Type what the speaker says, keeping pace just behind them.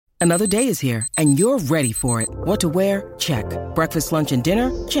Another day is here, and you're ready for it. What to wear? Check. Breakfast, lunch, and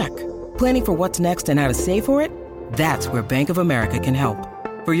dinner? Check. Planning for what's next and how to save for it? That's where Bank of America can help.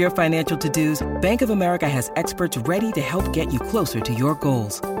 For your financial to-dos, Bank of America has experts ready to help get you closer to your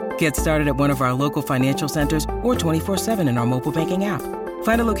goals. Get started at one of our local financial centers or 24/7 in our mobile banking app.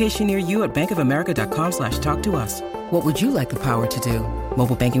 Find a location near you at bankofamerica.com/talktous. What would you like the power to do?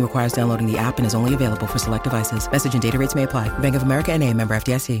 Mobile banking requires downloading the app and is only available for select devices. Message and data rates may apply. Bank of America N.A., member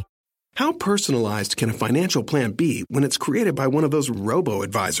FDIC. How personalized can a financial plan be when it's created by one of those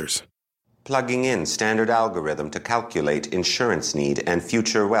robo-advisors? Plugging in standard algorithm to calculate insurance need and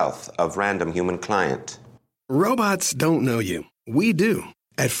future wealth of random human client. Robots don't know you. We do.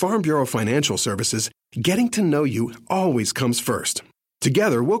 At Farm Bureau Financial Services, getting to know you always comes first.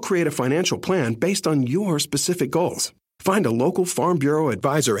 Together, we'll create a financial plan based on your specific goals. Find a local Farm Bureau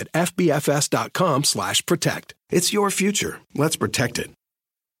advisor at fbfs.com/protect. It's your future. Let's protect it.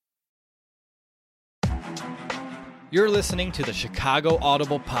 You're listening to the Chicago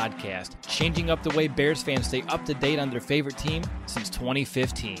Audible Podcast, changing up the way Bears fans stay up to date on their favorite team since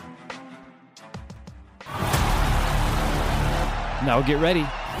 2015. Now get ready,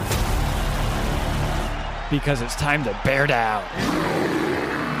 because it's time to bear down.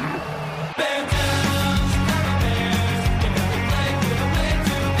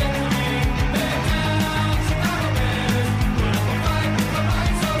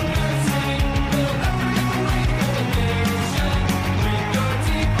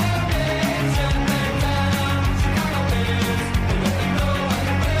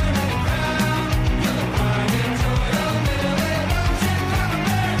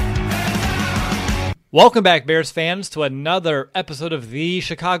 Welcome back, Bears fans, to another episode of the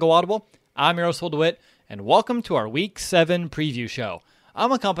Chicago Audible. I'm Yaroslav DeWitt, and welcome to our Week 7 preview show.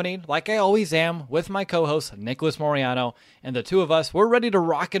 I'm accompanied, like I always am, with my co-host, Nicholas Moriano, and the two of us, we're ready to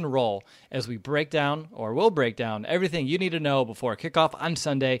rock and roll as we break down everything you need to know before kickoff on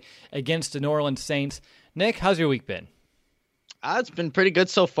Sunday against the New Orleans Saints. Nick, how's your week been? It's been pretty good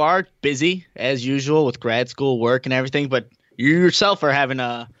so far. Busy, as usual, with grad school work and everything, but you yourself are having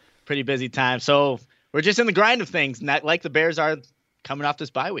a pretty busy time, so we're just in the grind of things, not like the Bears are coming off this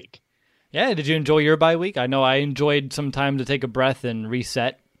bye week. Yeah, did you enjoy your bye week? I know I enjoyed some time to take a breath and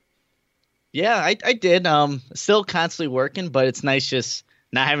reset. Yeah, I did. Still constantly working, but it's nice just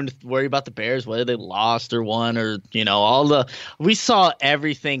not having to worry about the Bears, whether they lost or won or, we saw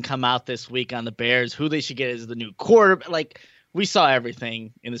everything come out this week on the Bears, who they should get as the new quarterback. Like, we saw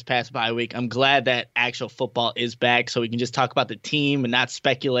everything in this past bye week. I'm glad that actual football is back so we can just talk about the team and not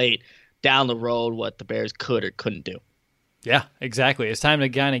speculate down the road what the Bears could or couldn't do. Yeah, exactly. It's time to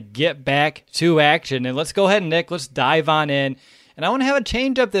kind of get back to action. And let's go ahead, Nick. Let's dive on in. And I want to have a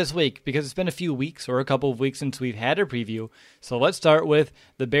change up this week because it's been a few weeks or a couple of weeks since we've had a preview. So let's start with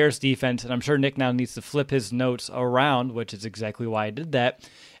the Bears defense. And I'm sure Nick now needs to flip his notes around, which is exactly why I did that.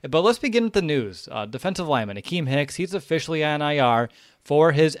 But let's begin with the news. Defensive lineman Akiem Hicks, he's officially on IR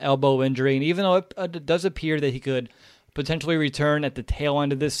for his elbow injury. And even though it does appear that he could potentially return at the tail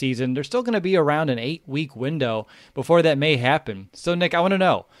end of this season, there's still going to be around an 8-week window before that may happen. So, Nick, I want to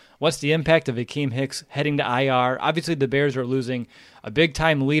know, what's the impact of Akiem Hicks heading to IR? Obviously, the Bears are losing a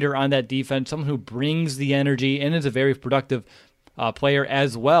big-time leader on that defense, someone who brings the energy and is a very productive player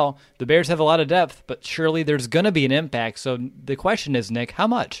as well. The Bears have a lot of depth, but surely there's going to be an impact. So the question is, Nick, how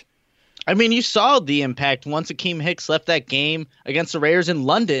much? I mean, you saw the impact once Akiem Hicks left that game against the Raiders in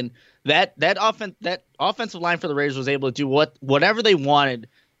London. That offensive line for the Raiders was able to do whatever they wanted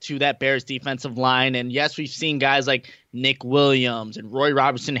to that Bears defensive line. And yes, we've seen guys like Nick Williams and Roy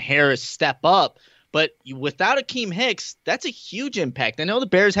Robertson Harris step up. But without Akiem Hicks, that's a huge impact. I know the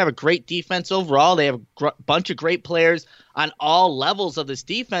Bears have a great defense overall. They have a bunch of great players on all levels of this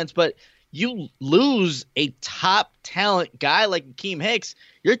defense. But you lose a top talent guy like Akiem Hicks,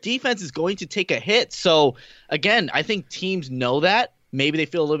 your defense is going to take a hit. So, again, I think teams know that. Maybe they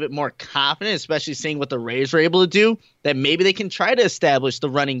feel a little bit more confident, especially seeing what the Raiders were able to do, that maybe they can try to establish the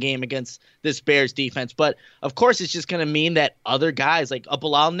running game against this Bears defense. But, of course, it's just going to mean that other guys like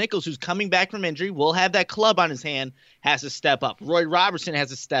Bilal Nichols, who's coming back from injury, will have that club on his hand, has to step up. Roy Robertson has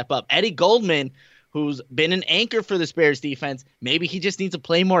to step up. Eddie Goldman, who's been an anchor for this Bears defense, maybe he just needs to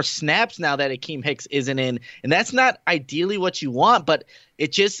play more snaps now that Akiem Hicks isn't in. And that's not ideally what you want, but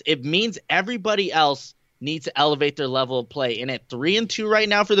it means everybody else needs to elevate their level of play. And at 3-2 right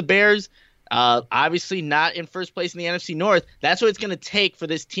now for the Bears, obviously not in first place in the NFC North, that's what it's going to take for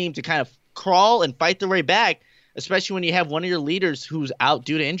this team to kind of crawl and fight their way back, especially when you have one of your leaders who's out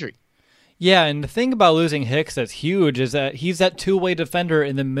due to injury. Yeah, and the thing about losing Hicks that's huge is that he's that two-way defender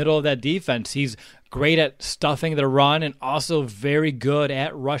in the middle of that defense. He's great at stuffing the run and also very good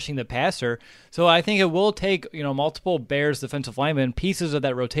at rushing the passer. So I think it will take, multiple Bears defensive linemen, pieces of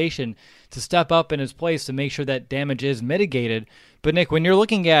that rotation to step up in his place to make sure that damage is mitigated. But Nick, when you're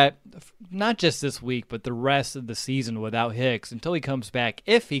looking at not just this week, but the rest of the season without Hicks until he comes back,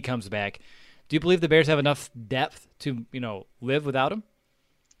 if he comes back, do you believe the Bears have enough depth to, live without him?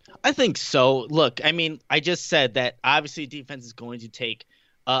 I think so. Look, I mean, I just said that obviously defense is going to take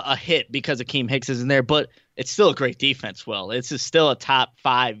a hit because Akeem Hicks isn't there, but it's still a great defense, Will. It's still a top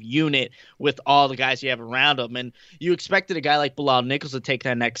 5 unit with all the guys you have around him. And you expected a guy like Bilal Nichols to take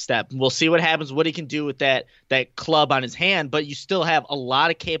that next step. We'll see what happens, what he can do with that club on his hand, but you still have a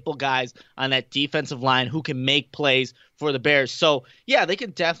lot of capable guys on that defensive line who can make plays for the Bears. So, yeah, they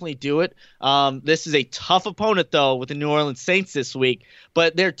can definitely do it. This is a tough opponent, though, with the New Orleans Saints this week,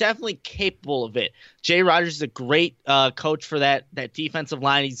 but they're definitely capable of it. Jay Rodgers is a great coach for that defensive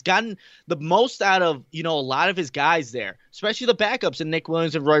line. He's gotten the most out of, a lot of his guys there, especially the backups in Nick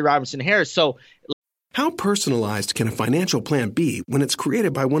Williams and Roy Robinson Harris. So, how personalized can a financial plan be when it's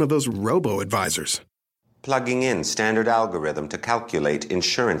created by one of those robo-advisors? Plugging in standard algorithm to calculate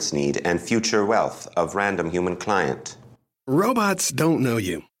insurance need and future wealth of random human client. Robots don't know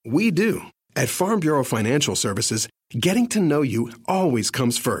you. We do. At Farm Bureau Financial Services, getting to know you always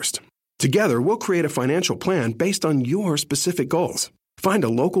comes first. Together, we'll create a financial plan based on your specific goals. Find a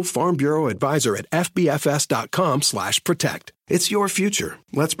local Farm Bureau advisor at fbfs.com/protect. It's your future.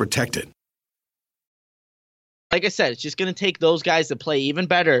 Let's protect it. Like I said, it's just going to take those guys to play even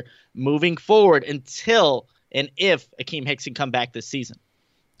better moving forward until and if Akeem Hicks can come back this season.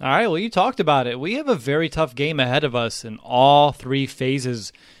 All right, well, you talked about it. We have a very tough game ahead of us in all 3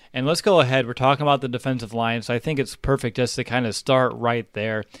 phases. And let's go ahead. We're talking about the defensive line, so I think it's perfect just to kind of start right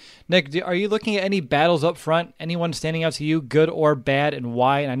there. Nick, are you looking at any battles up front? Anyone standing out to you, good or bad, and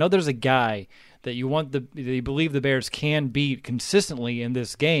why? And I know there's a guy that you believe the Bears can beat consistently in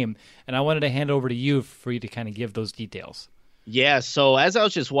this game, and I wanted to hand over to you for you to kind of give those details. Yeah, so as I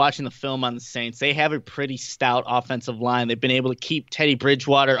was just watching the film on the Saints, they have a pretty stout offensive line. They've been able to keep Teddy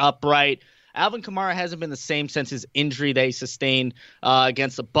Bridgewater upright. Alvin Kamara hasn't been the same since his injury that he sustained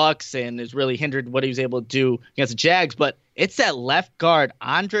against the Bucs and has really hindered what he was able to do against the Jags. But it's that left guard,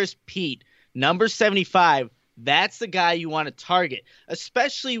 Andres Pete, number 75. That's the guy you want to target,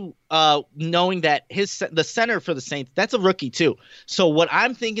 especially knowing that the center for the Saints, that's a rookie too. So what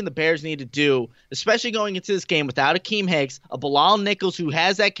I'm thinking the Bears need to do, especially going into this game without Akeem Hicks, a Bilal Nichols who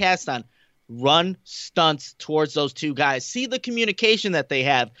has that cast on, run stunts towards those 2 guys. See the communication that they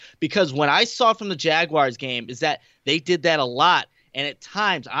have, because when I saw from the Jaguars game is that they did that a lot. And at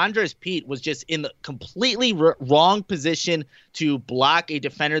times, Andres Pete was just in the completely wrong position to block a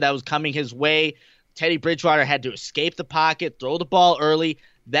defender that was coming his way. Teddy Bridgewater had to escape the pocket, throw the ball early.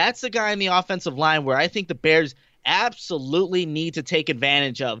 That's the guy in the offensive line where I think the Bears absolutely need to take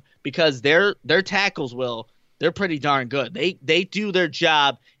advantage of, because their tackles, they're pretty darn good. They do their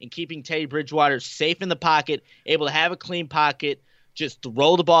job in keeping Teddy Bridgewater safe in the pocket, able to have a clean pocket, just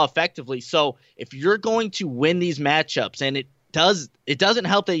throw the ball effectively. So if you're going to win these matchups, and it doesn't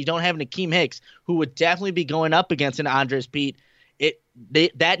help that you don't have an Akeem Hicks, who would definitely be going up against an Andres Pete,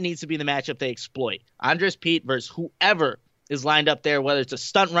 that needs to be the matchup they exploit. Andres Pete versus whoever is lined up there, whether it's a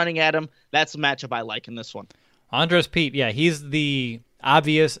stunt running at him, that's the matchup I like in this one. Andres Pete, yeah, he's the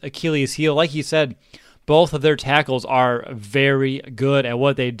obvious Achilles heel. Like you said, both of their tackles are very good at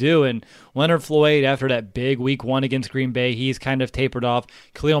what they do. And Leonard Floyd, after that big week 1 against Green Bay, he's kind of tapered off.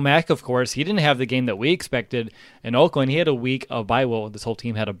 Khalil Mack, of course, he didn't have the game that we expected in Oakland. He had a week of bye. Well, this whole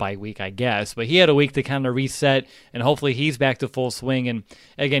team had a bye week, I guess. But he had a week to kind of reset, and hopefully he's back to full swing. And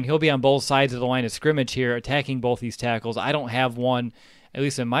again, he'll be on both sides of the line of scrimmage here, attacking both these tackles. I don't have one, at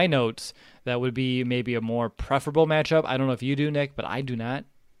least in my notes, that would be maybe a more preferable matchup. I don't know if you do, Nick, but I do not.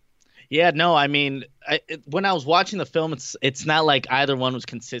 Yeah, no, I mean, when I was watching the film, it's not like either one was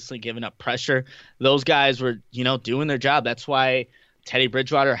consistently giving up pressure. Those guys were, doing their job. That's why Teddy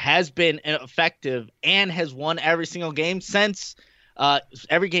Bridgewater has been effective and has won every single game since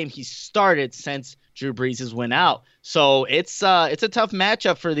every game he started since Drew Brees has went out. So it's a tough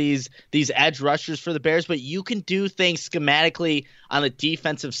matchup for these edge rushers for the Bears, but you can do things schematically on the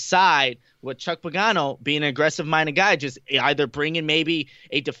defensive side with Chuck Pagano being an aggressive-minded guy, just either bringing maybe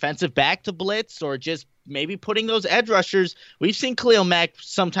a defensive back to blitz or just maybe putting those edge rushers. We've seen Khalil Mack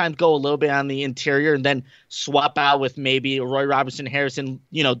sometimes go a little bit on the interior and then swap out with maybe Roy Robinson Harrison,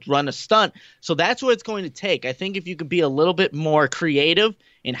 run a stunt. So that's what it's going to take. I think if you could be a little bit more creative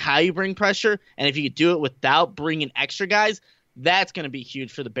in how you bring pressure, and if you could do it without bringing extra guys, That's going to be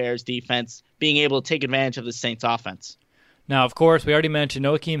huge for the Bears defense, being able to take advantage of the Saints offense. Now, of course, we already mentioned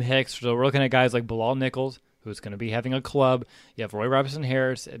Akiem Hicks, so we're looking at guys like Bilal Nichols, who's going to be having a club. You have Roy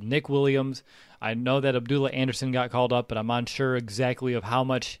Robertson-Harris, Nick Williams. I know that Abdullah Anderson got called up, but I'm unsure exactly of how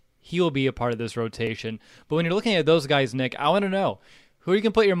much he will be a part of this rotation. But when you're looking at those guys, Nick, I want to know, who you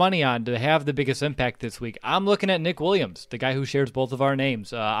can put your money on to have the biggest impact this week? I'm looking at Nick Williams, the guy who shares both of our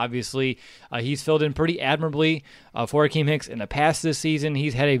names. Obviously, he's filled in pretty admirably for Akiem Hicks in the past this season.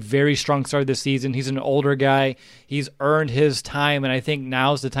 He's had a very strong start this season. He's an older guy. He's earned his time, and I think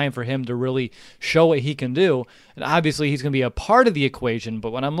now's the time for him to really show what he can do. And obviously, he's going to be a part of the equation,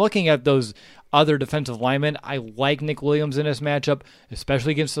 but when I'm looking at those other defensive linemen, I like Nick Williams in this matchup,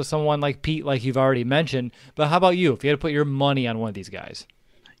 especially against someone like Pete, like you've already mentioned. But how about you, if you had to put your money on one of these guys?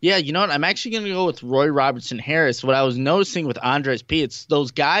 Yeah, you know what? I'm actually going to go with Roy Robertson-Harris. What I was noticing with Andres Pete, it's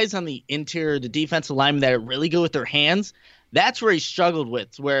those guys on the interior, the defensive linemen that are really good with their hands. That's where he struggled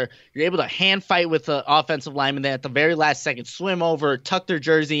with, where you're able to hand fight with the offensive lineman, then at the very last second swim over, tuck their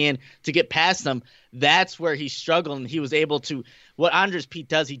jersey in to get past them. That's where he struggled, and he was able to – what Andres Pete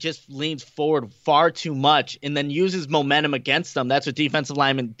does, he just leans forward far too much and then uses momentum against them. That's what defensive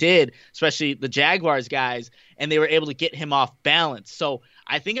linemen did, especially the Jaguars guys, and they were able to get him off balance. So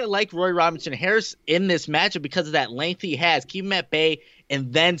I think I like Roy Robinson-Harris in this matchup because of that length he has. Keep him at bay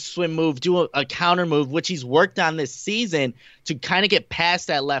and then swim move, do a counter move, which he's worked on this season to kind of get past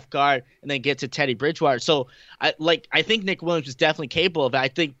that left guard and then get to Teddy Bridgewater. So I think Nick Williams is definitely capable of it. I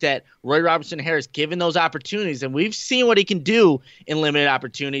think that Roy Robertson-Harris, given those opportunities, and we've seen what he can do in limited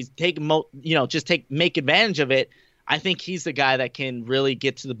opportunities, make advantage of it. I think he's the guy that can really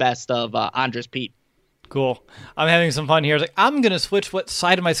get to the best of Andres Pete. Cool. I'm having some fun here. I'm going to switch what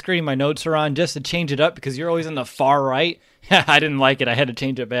side of my screen my notes are on just to change it up because you're always on the far right. I didn't like it. I had to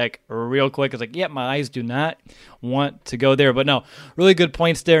change it back real quick. I was like, my eyes do not want to go there. But no, really good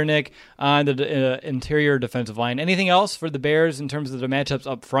points there, Nick, on the interior defensive line. Anything else for the Bears in terms of the matchups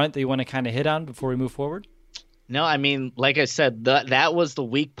up front that you want to kind of hit on before we move forward? No, I mean, like I said, that was the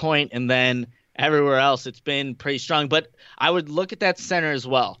weak point, and then everywhere else it's been pretty strong. But I would look at that center as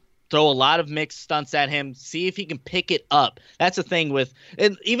well. Throw a lot of mixed stunts at him, see if he can pick it up. That's the thing with –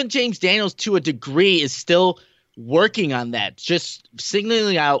 and even James Daniels, to a degree, is still working on that, just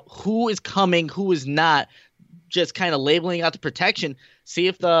signaling out who is coming, who is not, just kind of labeling out the protection. See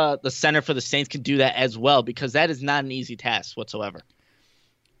if the center for the Saints can do that as well, because that is not an easy task whatsoever.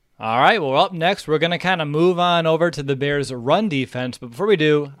 All right, well, up next, we're going to kind of move on over to the Bears' run defense. But before we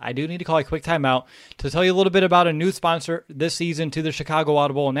do, I do need to call a quick timeout to tell you a little bit about a new sponsor this season to the Chicago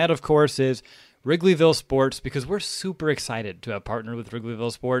Audible, and that, of course, is Wrigleyville Sports, because we're super excited to have partnered with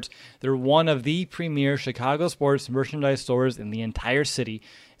Wrigleyville Sports. They're one of the premier Chicago sports merchandise stores in the entire city.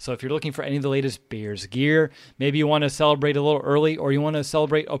 So if you're looking for any of the latest Bears gear, maybe you want to celebrate a little early or you want to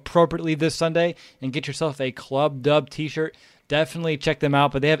celebrate appropriately this Sunday and get yourself a Club Dub t-shirt, definitely check them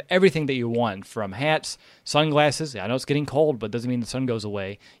out. But they have everything that you want, from hats, sunglasses. I know it's getting cold, but it doesn't mean the sun goes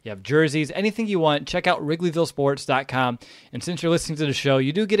away. You have jerseys, anything you want. Check out WrigleyvilleSports.com. And since you're listening to the show,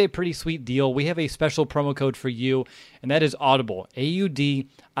 you do get a pretty sweet deal. We have a special promo code for you, and that is Audible, AUDIBLE.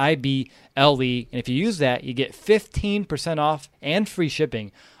 And if you use that, you get 15% off and free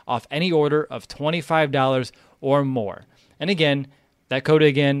shipping off any order of $25 or more. And again, that code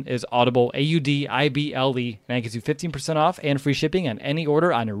again is Audible, AUDIBLE, and that gets you 15% off and free shipping on any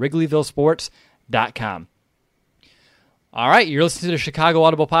order on WrigleyvilleSports.com. All right, you're listening to the Chicago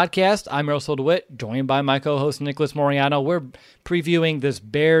Audible Podcast. I'm Russell DeWitt, joined by my co-host Nicholas Moriano. We're previewing this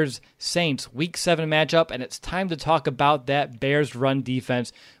Bears-Saints Week 7 matchup, and it's time to talk about that Bears run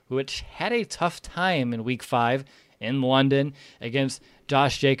defense, which had a tough time in Week 5 in London against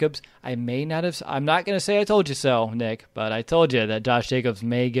Josh Jacobs. I'm not going to say I told you so, Nick, but I told you that Josh Jacobs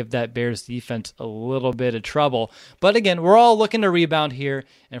may give that Bears defense a little bit of trouble. But again, we're all looking to rebound here.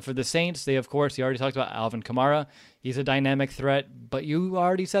 And for the Saints, you already talked about Alvin Kamara. He's a dynamic threat, but you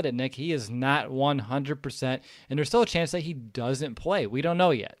already said it, Nick. He is not 100%, and there's still a chance that he doesn't play. We don't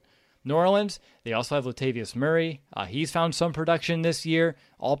know yet. New Orleans, they also have Latavius Murray. He's found some production this year,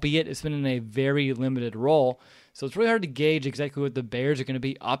 albeit it's been in a very limited role. So it's really hard to gauge exactly what the Bears are going to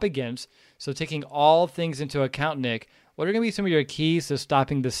be up against. So taking all things into account, Nick, what are going to be some of your keys to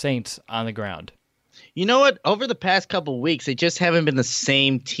stopping the Saints on the ground? You know what? Over the past couple of weeks, they just haven't been the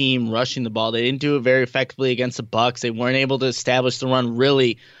same team rushing the ball. They didn't do it very effectively against the Bucs. They weren't able to establish the run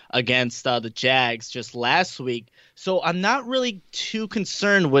really against the Jags just last week. So I'm not really too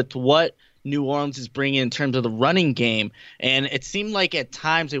concerned with what New Orleans is bringing in terms of the running game. And it seemed like at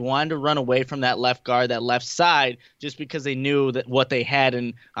times they wanted to run away from that left guard, that left side, just because they knew that what they had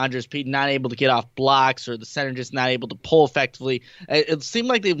in Andres Pete not able to get off blocks or the center just not able to pull effectively. It seemed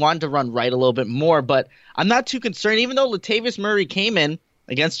like they wanted to run right a little bit more, but I'm not too concerned. Even though Latavius Murray came in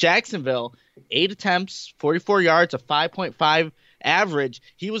against Jacksonville, 8 attempts, 44 yards, a 5.5 average,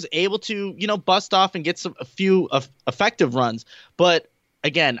 he was able to, bust off and get a few effective runs. But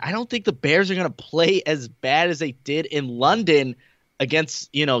again, I don't think the Bears are going to play as bad as they did in London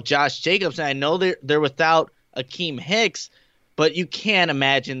against, Josh Jacobs. And I know they're without Akeem Hicks, but you can't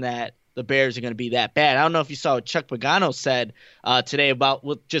imagine that the Bears are going to be that bad. I don't know if you saw what Chuck Pagano said today about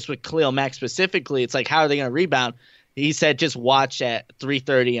with Khalil Mack specifically. It's like, how are they going to rebound? He said, just watch at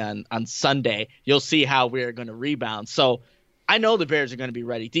 3:30 on Sunday. You'll see how we're going to rebound. So I know the Bears are going to be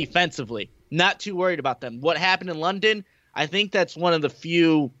ready defensively. Not too worried about them. What happened in London, I think that's one of the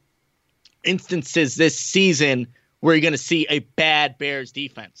few instances this season where you're going to see a bad Bears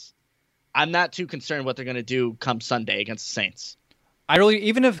defense. I'm not too concerned what they're going to do come Sunday against the Saints.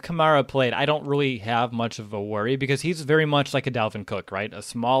 Even if Kamara played, I don't really have much of a worry because he's very much like a Dalvin Cook, right? A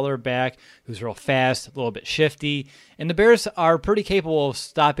smaller back who's real fast, a little bit shifty, and the Bears are pretty capable of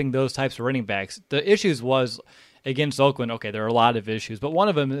stopping those types of running backs. The issues was against Oakland, okay, there are a lot of issues, but one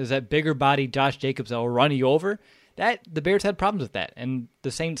of them is that bigger body Josh Jacobs that will run you over. That the Bears had problems with that, and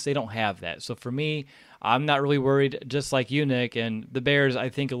the Saints, they don't have that. So for me, I'm not really worried, just like you, Nick. And the Bears, I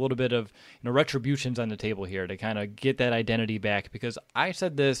think a little bit of retribution's on the table here to kind of get that identity back. Because I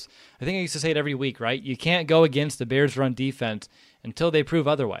said this, I think I used to say it every week, right? You can't go against the Bears' run defense until they prove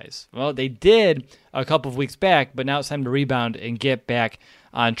otherwise. Well, they did a couple of weeks back, but now it's time to rebound and get back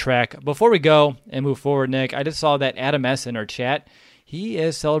on track. Before we go and move forward, Nick, I just saw that Adam S. in our chat. He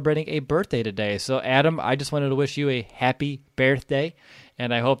is celebrating a birthday today. So, Adam, I just wanted to wish you a happy birthday,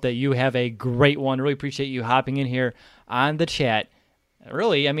 and I hope that you have a great one. Really appreciate you hopping in here on the chat.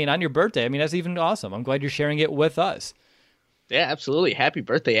 Really, on your birthday. That's even awesome. I'm glad you're sharing it with us. Yeah, absolutely. Happy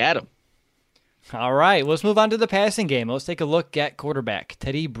birthday, Adam. All right, let's move on to the passing game. Let's take a look at quarterback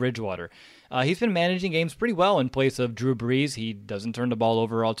Teddy Bridgewater. He's been managing games pretty well in place of Drew Brees. He doesn't turn the ball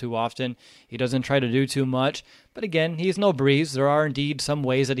over all too often. He doesn't try to do too much. But again, he's no Brees. There are indeed some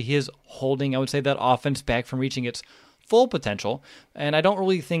ways that he is holding, I would say, that offense back from reaching its full potential. And I don't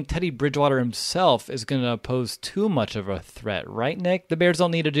really think Teddy Bridgewater himself is going to pose too much of a threat, right, Nick? The Bears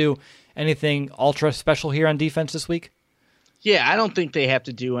don't need to do anything ultra special here on defense this week? Yeah, I don't think they have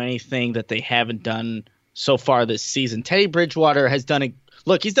to do anything that they haven't done so far this season. Teddy Bridgewater has done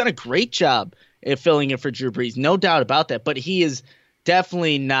he's done a great job at filling in for Drew Brees, no doubt about that. But he is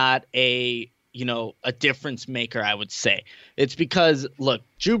definitely not a difference maker, I would say. It's because, look,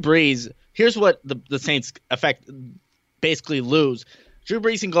 Drew Brees, here's what the Saints basically lose. Drew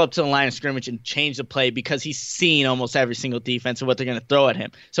Brees can go up to the line of scrimmage and change the play because he's seen almost every single defense and what they're going to throw at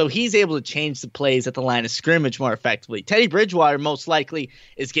him. So he's able to change the plays at the line of scrimmage more effectively. Teddy Bridgewater most likely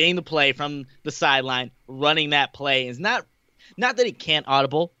is getting the play from the sideline, running that play. It's not that he can't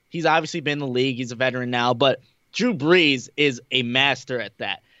audible. He's obviously been in the league. He's a veteran now. But Drew Brees is a master at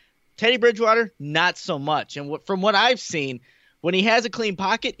that. Teddy Bridgewater, not so much. And from what I've seen, when he has a clean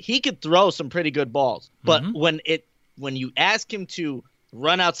pocket, he could throw some pretty good balls. But when you ask him to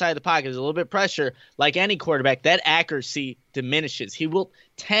run outside the pocket, there's a little bit of pressure, like any quarterback, that accuracy diminishes. He will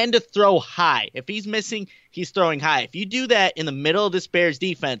tend to throw high. If he's missing, he's throwing high. If you do that in the middle of this Bears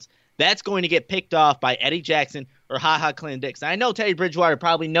defense, that's going to get picked off by Eddie Jackson or HaHa Clinton-Dix. I know Teddy Bridgewater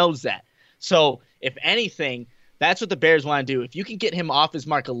probably knows that. So, if anything, that's what the Bears want to do. If you can get him off his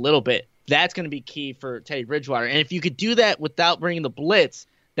mark a little bit, that's going to be key for Teddy Bridgewater. And if you could do that without bringing the blitz,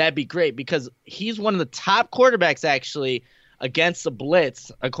 that'd be great because he's one of the top quarterbacks, actually, against the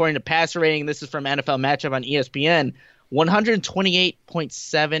blitz, according to passer rating. This is from NFL Matchup on ESPN.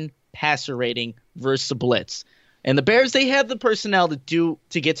 128.7 passer rating versus the blitz. And the Bears, they have the personnel to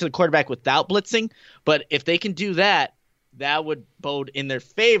get to the quarterback without blitzing. But if they can do that, that would bode in their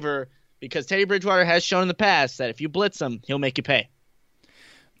favor because Teddy Bridgewater has shown in the past that if you blitz him, he'll make you pay.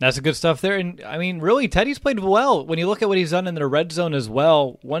 That's the good stuff there. And, really, Teddy's played well. When you look at what he's done in the red zone as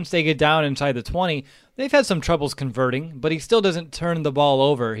well, once they get down inside the 20, they've had some troubles converting, but he still doesn't turn the ball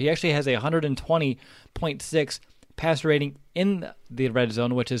over. He actually has a 120.6 passer rating in the red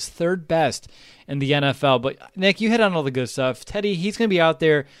zone, which is third best in the NFL. But, Nick, you hit on all the good stuff. Teddy, he's going to be out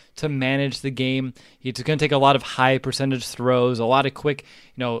there to manage the game. He's going to take a lot of high percentage throws, a lot of quick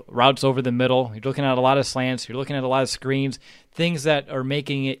routes over the middle. You're looking at a lot of slants. You're looking at a lot of screens. things that are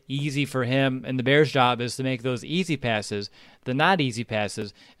making it easy for him. And the Bears' job is to make those easy passes the not easy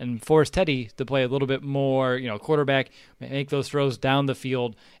passes and force Teddy to play a little bit more, quarterback, make those throws down the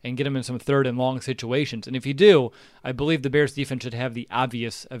field and get him in some third and long situations. And if you do, I believe the Bears defense should have the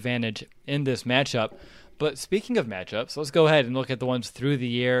obvious advantage in this matchup. But speaking of matchups, let's go ahead and look at the ones through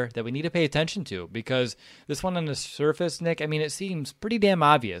the air that we need to pay attention to, because this one on the surface, Nick, it seems pretty damn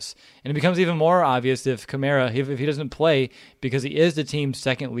obvious. And it becomes even more obvious if Kamara, if he doesn't play, because he is the team's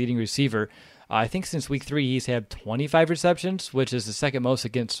second leading receiver. I think since week 3, he's had 25 receptions, which is the second most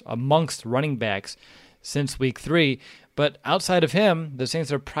amongst running backs since week 3. But outside of him, the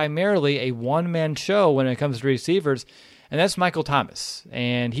Saints are primarily a one-man show when it comes to receivers, and that's Michael Thomas.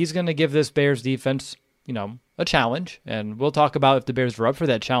 And he's going to give this Bears defense, a challenge. And we'll talk about if the Bears are up for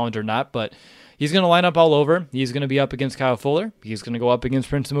that challenge or not, but he's going to line up all over. He's going to be up against Kyle Fuller. He's going to go up against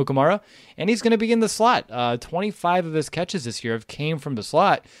Prince Amukamara. And he's going to be in the slot. 25 of his catches this year have came from the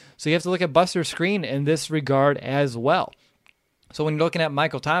slot. So you have to look at Buster Skrine in this regard as well. So when you're looking at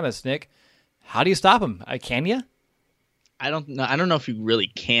Michael Thomas, Nick, how do you stop him? Can you? I don't know if you really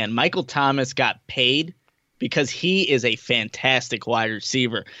can. Michael Thomas got paid because he is a fantastic wide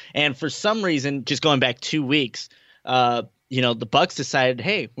receiver. And for some reason, just going back 2 weeks, the Bucs decided,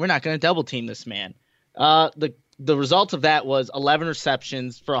 hey, we're not going to double team this man. The result of that was 11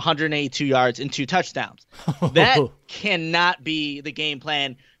 receptions for 182 yards and 2 touchdowns. That cannot be the game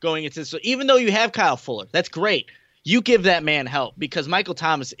plan going into this. So even though you have Kyle Fuller, that's great. You give that man help, because Michael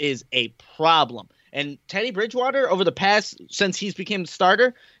Thomas is a problem. And Teddy Bridgewater, over the past, since he's become the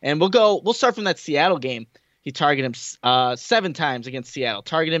starter, and we'll start from that Seattle game. He targeted him 7 times against Seattle,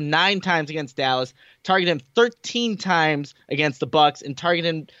 targeted him 9 times against Dallas, targeted him 13 times against the Bucs, and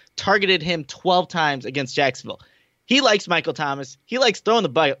targeted him 12 times against Jacksonville. He likes Michael Thomas. He likes throwing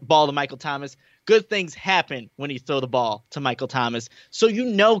the ball to Michael Thomas. Good things happen when you throw the ball to Michael Thomas. So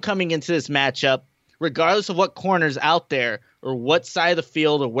coming into this matchup, regardless of what corner's out there or what side of the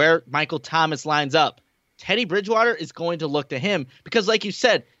field or where Michael Thomas lines up, Teddy Bridgewater is going to look to him because, like you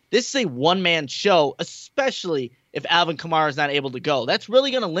said, this is a one-man show, especially if Alvin Kamara is not able to go. That's really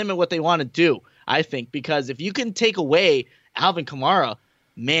going to limit what they want to do, I think, because if you can take away Alvin Kamara,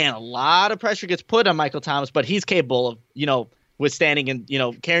 man, a lot of pressure gets put on Michael Thomas, but he's capable of, withstanding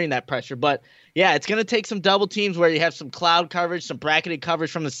and, carrying that pressure. But, yeah, it's going to take some double teams where you have some cloud coverage, some bracketed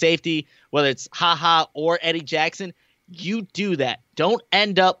coverage from the safety, whether it's Ha or Eddie Jackson. You do that. Don't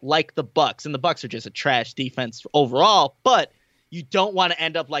end up like the Bucs, and the Bucs are just a trash defense overall, but you don't want to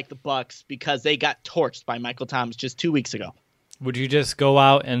end up like the Bucs because they got torched by Michael Thomas just 2 weeks ago. Would you just go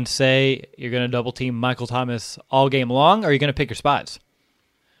out and say you're going to double team Michael Thomas all game long, or are you going to pick your spots?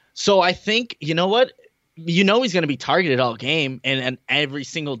 So I think, you know what? He's going to be targeted all game, and every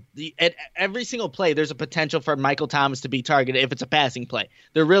single play, there's a potential for Michael Thomas to be targeted if it's a passing play.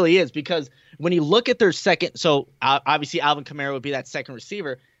 There really is, because when you look at their second, so obviously Alvin Kamara would be that second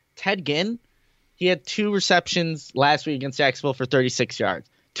receiver. Ted Ginn, he had 2 receptions last week against Jacksonville for 36 yards.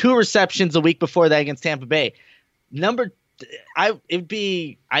 2 receptions a week before that against Tampa Bay. I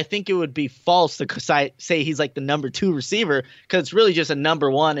think it would be false to say he's like the number 2 receiver, because it's really just a number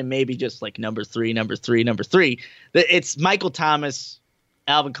 1 and maybe just like number 3. It's Michael Thomas,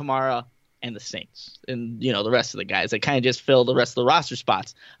 Alvin Kamara, and the Saints, and the rest of the guys that kind of just fill the rest of the roster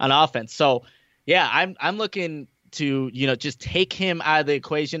spots on offense. So yeah, I'm looking to just take him out of the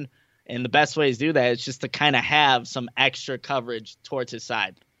equation. And the best way to do that is just to kind of have some extra coverage towards his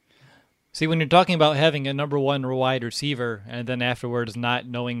side. See, when you're talking about having a number 1 wide receiver and then afterwards not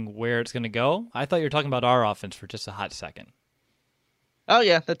knowing where it's going to go, I thought you were talking about our offense for just a hot second. Oh,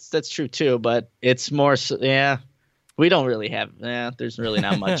 yeah, that's true too. But it's more, we don't really have, there's really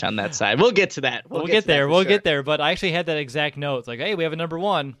not much on that side. We'll get to that. We'll get there. But I actually had that exact note. It's like, hey, we have a number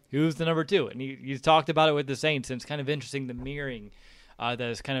 1. Who's the number 2? And you talked about it with the Saints, and it's kind of interesting, the mirroring that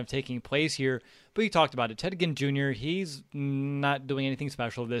is kind of taking place here. But you talked about it. Ted Ginn Jr., he's not doing anything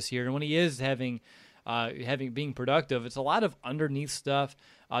special this year. And when he is being productive, it's a lot of underneath stuff.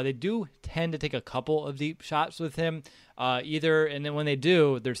 They do tend to take a couple of deep shots with him, and then when they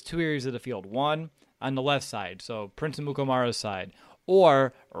do, there's 2 areas of the field. One on the left side, so Prince Amukamara's side,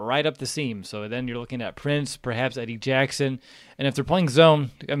 or right up the seam. So then you're looking at Prince, perhaps Eddie Jackson. And if they're playing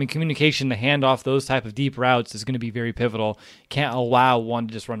zone, communication to hand off those type of deep routes is going to be very pivotal. Can't allow one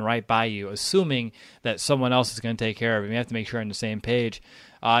to just run right by you, assuming that someone else is going to take care of him. You have to make sure you're on the same page.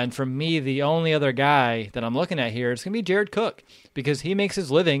 And for me, the only other guy that I'm looking at here is going to be Jared Cook, because he makes his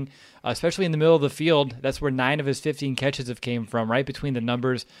living, especially in the middle of the field. That's where 9 of his 15 catches have came from, right between the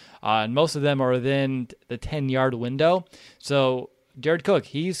numbers. And most of them are within the 10-yard window. So Jared Cook,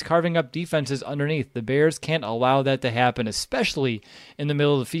 he's carving up defenses underneath. The Bears can't allow that to happen, especially in the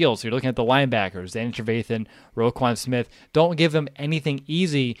middle of the field. So you're looking at the linebackers, Danny Trevathan, Roquan Smith. Don't give him anything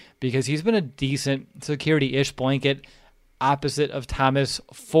easy because he's been a decent security-ish blanket opposite of Thomas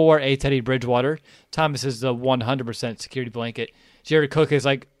for a Teddy Bridgewater. Thomas is the 100% security blanket. Jared Cook is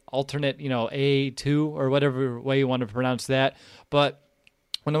like alternate, A2 or whatever way you want to pronounce that. But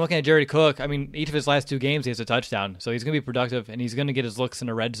when I'm looking at Jared Cook, I mean, each of his last 2 games, he has a touchdown. So he's going to be productive, and he's going to get his looks in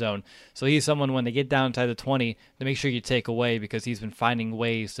the red zone. So he's someone, when they get down inside the 20, to make sure you take away because he's been finding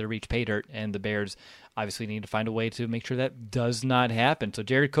ways to reach pay dirt, and the Bears obviously need to find a way to make sure that does not happen. So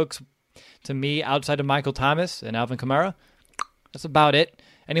Jared Cook's, to me, outside of Michael Thomas and Alvin Kamara, that's about it.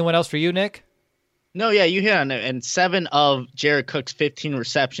 Anyone else for you, Nick? No, yeah, you hit on it. And 7 of Jared Cook's 15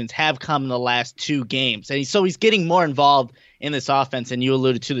 receptions have come in the last 2 games. And so he's getting more involved in this offense. And you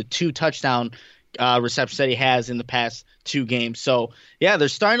alluded to the 2 touchdown receptions that he has in the past 2 games. So, yeah, they're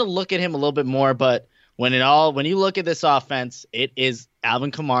starting to look at him a little bit more. But when you look at this offense, it is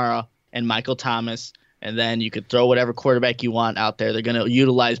Alvin Kamara and Michael Thomas. And then you could throw whatever quarterback you want out there. They're going to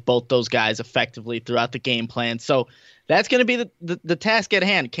utilize both those guys effectively throughout the game plan. So that's going to be the task at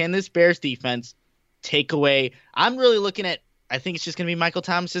hand. Can this Bears defense take away? I'm really looking at, I think it's just going to be Michael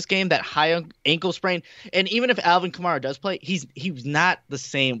Thomas this game, that high ankle sprain. And even if Alvin Kamara does play, he's not the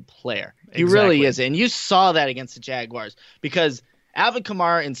same player. He really is. And you saw that against the Jaguars because Alvin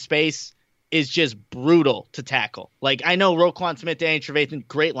Kamara in space is just brutal to tackle. Like, I know Roquan Smith, Danny Trevathan,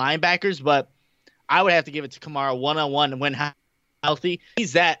 great linebackers, but I would have to give it to Kamara one-on-one when healthy.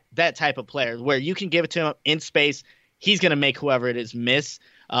 He's that type of player where you can give it to him in space. He's going to make whoever it is miss.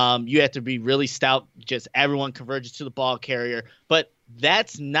 You have to be really stout. Just everyone converges to the ball carrier. But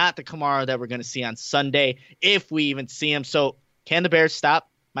that's not the Kamara that we're going to see on Sunday, if we even see him. So can the Bears stop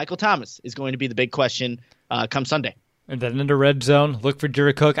Michael Thomas is going to be the big question come Sunday. And then in the red zone, look for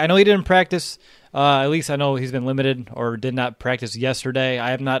Jared Cook. I know he didn't practice. At least I know he's been limited or did not practice yesterday.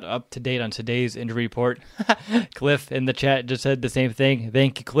 I am not up to date on today's injury report. Cliff in the chat just said the same thing.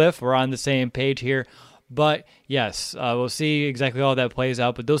 Thank you, Cliff. We're on the same page here. But yes, we'll see exactly how that plays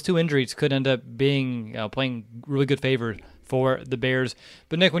out. But those 2 injuries could end up being playing really good favor for the Bears.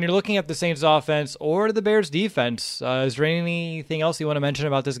 But Nick, when you're looking at the Saints offense or the Bears defense, is there anything else you want to mention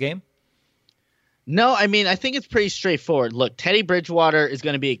about this game? No, I mean, I think it's pretty straightforward. Look, Teddy Bridgewater is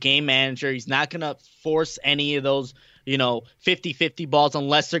going to be a game manager. He's not going to force any of those, 50-50 balls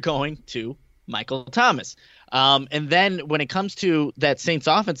unless they're going to Michael Thomas. And then when it comes to that Saints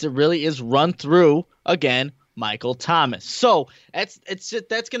offense, it really is run through, again, Michael Thomas. So that's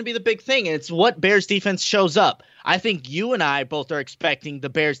going to be the big thing. And it's what Bears defense shows up. I think you and I both are expecting the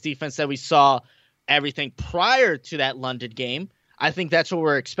Bears defense that we saw everything prior to that London game. I think that's what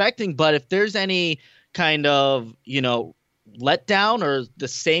we're expecting. But if there's any kind of, letdown or the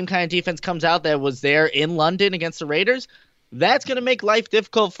same kind of defense comes out that was there in London against the Raiders, that's going to make life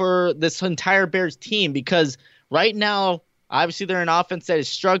difficult for this entire Bears team because right now, obviously, they're an offense that is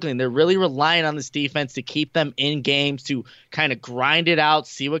struggling. They're really relying on this defense to keep them in games, to kind of grind it out,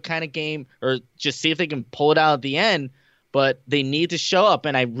 see what kind of game, or just see if they can pull it out at the end. But they need to show up,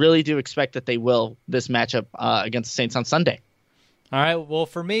 and I really do expect that they will this matchup against the Saints on Sunday. All right, well,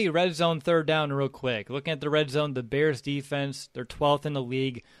 for me, red zone, third down real quick. Looking at the red zone, the Bears defense, they're 12th in the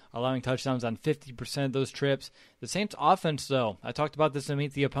league, allowing touchdowns on 50% of those trips. The Saints offense, though, I talked about this in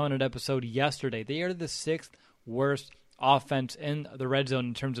Meet the Opponent episode yesterday. They are the 6th worst offense in the red zone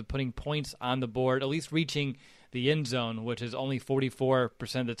in terms of putting points on the board, at least reaching the end zone, which is only 44%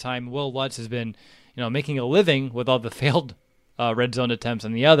 of the time. Will Lutz has been, making a living with all the failed red zone attempts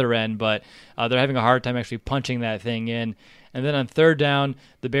on the other end, but they're having a hard time actually punching that thing in. And then on third down,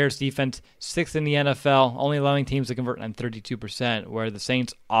 the Bears defense, 6th in the NFL, only allowing teams to convert on 32%, where the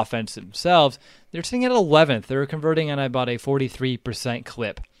Saints offense themselves, they're sitting at 11th. They're converting on about a 43%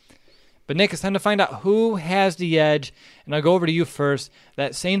 clip. But Nick, it's time to find out who has the edge, and I'll go over to you first.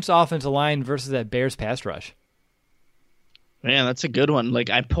 That Saints offensive line versus that Bears pass rush. Man, that's a good one. Like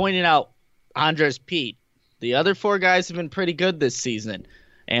I pointed out, Andres Pete. The other 4 guys have been pretty good this season,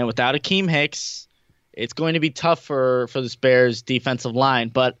 and without Akeem Hicks, it's going to be tough for this Bears defensive line.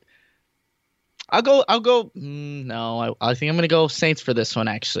 But I think I'm going to go Saints for this one.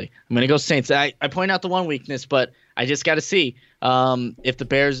 Actually, I'm going to go Saints. I point out the one weakness, but I just got to see if the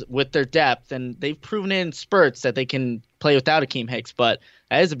Bears, with their depth, and they've proven in spurts that they can play without Akeem Hicks. But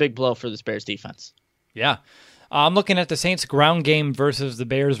that is a big blow for this Bears defense. Yeah. I'm looking at the Saints ground game versus the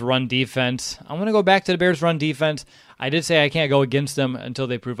Bears run defense. I'm going to go back to the Bears run defense. I did say I can't go against them until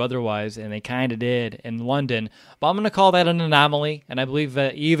they prove otherwise, and they kind of did in London. But I'm going to call that an anomaly, and I believe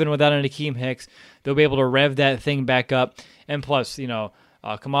that even without an Akeem Hicks, they'll be able to rev that thing back up. And plus,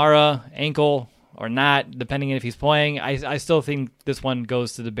 Kamara, ankle or not, depending on if he's playing, I still think this one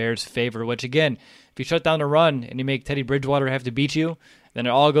goes to the Bears' favor, which again, if you shut down the run and you make Teddy Bridgewater have to beat you, then it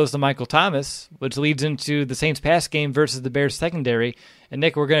all goes to Michael Thomas, which leads into the Saints pass game versus the Bears secondary. And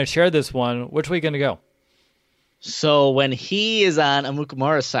Nick, we're going to share this one. Which way are you going to go? So when he is on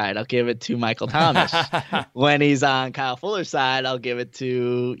Amukamara's side, I'll give it to Michael Thomas. When he's on Kyle Fuller's side, I'll give it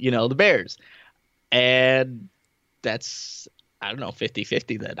to, the Bears. And that's, I don't know,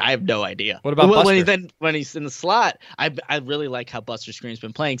 50-50 then. I have no idea. What about Buster? When he's in the slot, I really like how Buster Screen's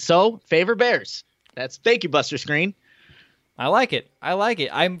been playing. So, favor Bears. Thank you, Buster Screen. I like it.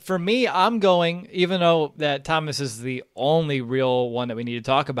 I'm going, even though that Thomas is the only real one that we need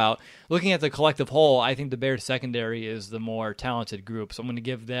to talk about, looking at the collective whole, I think the Bears secondary is the more talented group. So I'm going to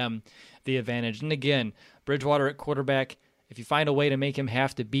give them the advantage. And again, Bridgewater at quarterback, if you find a way to make him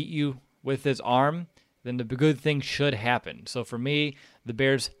have to beat you with his arm, then the good thing should happen. So for me, the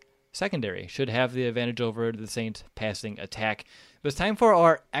Bears secondary should have the advantage over the Saints passing attack. But it's time for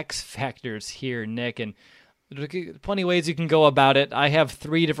our X factors here, Nick, and there's plenty of ways you can go about it. I have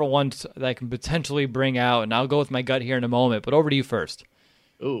 3 different ones that I can potentially bring out, and I'll go with my gut here in a moment. But over to you first.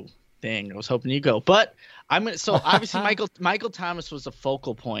 Ooh, dang! I was hoping you'd go, but I'm gonna. So obviously, Michael Thomas was a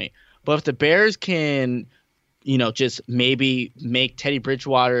focal point. But if the Bears can, just maybe make Teddy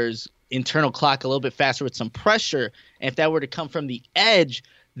Bridgewater's internal clock a little bit faster with some pressure, and if that were to come from the edge,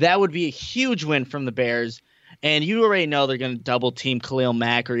 that would be a huge win from the Bears. And you already know they're going to double team Khalil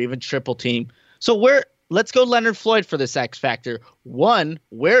Mack or even triple team. So let's go Leonard Floyd for this X factor. 1,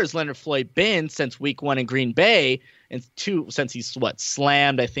 where has Leonard Floyd been since week 1 in Green Bay? And 2, since he's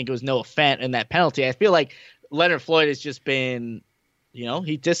slammed, I think it was Noah Fant in that penalty. I feel like Leonard Floyd has just been,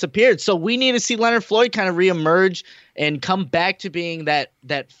 he disappeared. So we need to see Leonard Floyd kind of reemerge and come back to being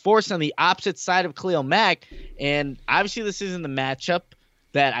that force on the opposite side of Khalil Mack. And obviously this isn't the matchup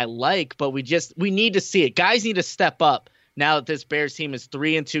that I like, but we need to see it. Guys need to step up. Now that this Bears team is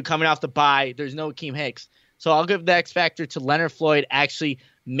 3-2 coming off the bye, there's no Akeem Hicks. So I'll give the X factor to Leonard Floyd actually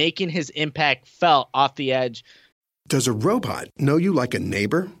making his impact felt off the edge. Does a robot know you like a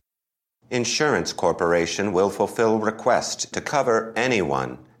neighbor? Insurance Corporation will fulfill request to cover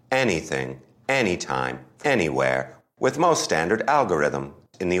anyone, anything, anytime, anywhere, with most standard algorithm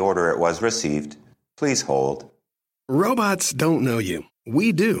in the order it was received. Please hold. Robots don't know you.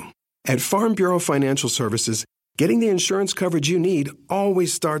 We do. At Farm Bureau Financial Services, getting the insurance coverage you need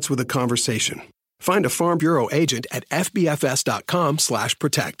always starts with a conversation. Find a Farm Bureau agent at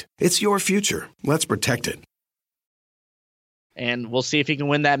fbfs.com/protect. It's your future. Let's protect it. And we'll see if he can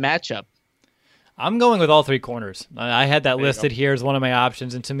win that matchup. I'm going with all 3 corners. I had that listed here as one of my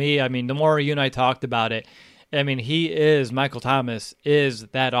options. And to me, the more you and I talked about it, Michael Thomas is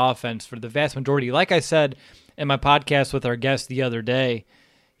that offense for the vast majority. Like I said in my podcast with our guest the other day,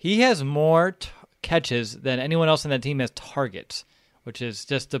 he has more catches than anyone else on that team has targets, which is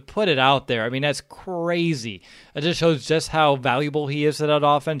just to put it out there. That's crazy. It just shows just how valuable he is to that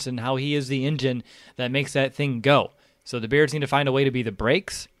offense and how he is the engine that makes that thing go. So the Bears need to find a way to be the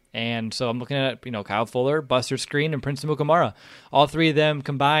brakes. And so I'm looking at, Kyle Fuller, Buster Screen, and Prince Amukamara. All 3 of them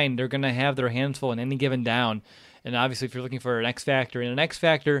combined, they're going to have their hands full in any given down. And obviously, if you're looking for an X factor,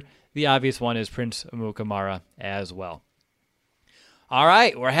 the obvious one is Prince Amukamara as well. All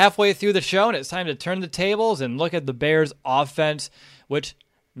right, we're halfway through the show, and it's time to turn the tables and look at the Bears' offense, which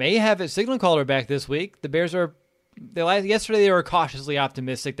may have its signal caller back this week. The Bears yesterday they were cautiously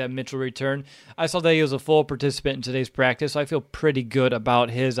optimistic that Mitchell will return. I saw that he was a full participant in today's practice, so I feel pretty good about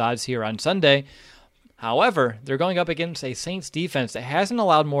his odds here on Sunday. However, they're going up against a Saints defense that hasn't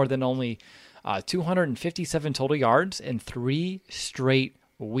allowed more than only 257 total yards in 3 straight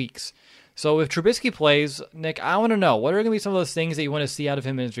weeks. So if Trubisky plays, Nick, I want to know, what are going to be some of those things that you want to see out of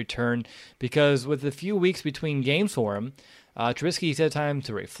him in his return? Because with a few weeks between games for him, Trubisky's had time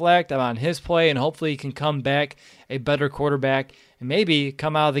to reflect on his play, and hopefully he can come back a better quarterback and maybe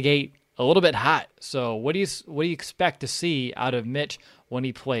come out of the gate a little bit hot. So what do you expect to see out of Mitch when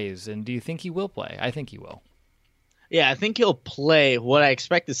he plays? And do you think he will play? I think he will. Yeah, I think he'll play. What I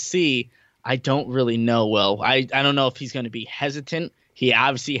expect to see, I don't really know, Will. I don't know if he's going to be hesitant. He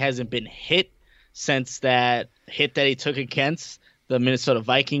obviously hasn't been hit since that hit that he took against the Minnesota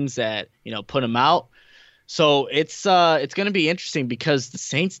Vikings that, put him out. So it's going to be interesting because the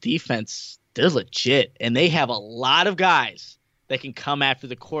Saints defense, they're legit, and they have a lot of guys that can come after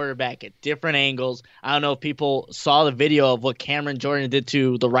the quarterback at different angles. I don't know if people saw the video of what Cameron Jordan did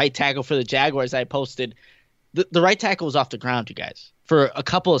to the right tackle for the Jaguars I posted. The right tackle was off the ground, you guys, for a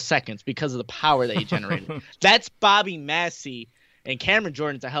couple of seconds because of the power that he generated. That's Bobby Massey, and Cameron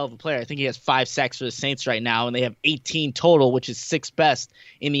Jordan's a hell of a player. I think he has 5 sacks for the Saints right now, and they have 18 total, which is 6th best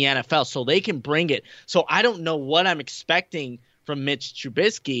in the NFL, so they can bring it. So I don't know what I'm expecting from Mitch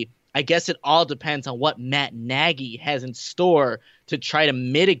Trubisky. I guess it all depends on what Matt Nagy has in store to try to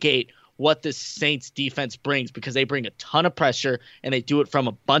mitigate what this Saints defense brings, because they bring a ton of pressure and they do it from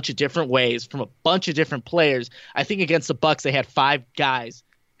a bunch of different ways, from a bunch of different players. I think against the Bucs, they had 5 guys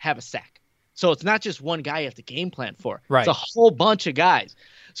have a sack. So it's not just one guy you have to game plan for. Right. It's a whole bunch of guys.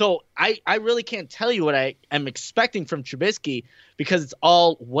 So I really can't tell you what I am expecting from Trubisky, because it's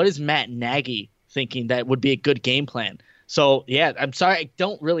all, what is Matt Nagy thinking that would be a good game plan? So, yeah, I'm sorry, I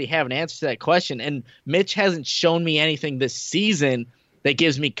don't really have an answer to that question. And Mitch hasn't shown me anything this season that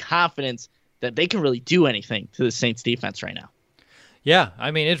gives me confidence that they can really do anything to the Saints defense right now. Yeah,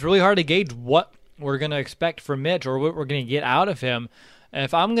 I mean, it's really hard to gauge what we're going to expect from Mitch or what we're going to get out of him. And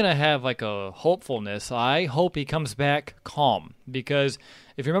if I'm going to have like a hopefulness, I hope he comes back calm, because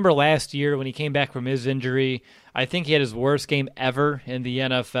if you remember last year when he came back from his injury, I think he had his worst game ever in the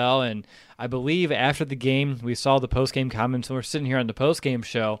NFL. And I believe after the game, we saw the post-game comments, and we're sitting here on the post-game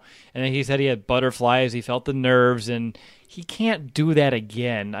show, and he said he had butterflies, he felt the nerves, and he can't do that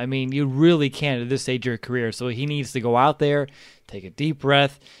again. I mean, you really can't at this stage of your career. So he needs to go out there, take a deep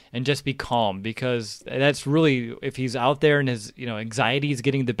breath, and just be calm, because that's really, if he's out there and his anxiety is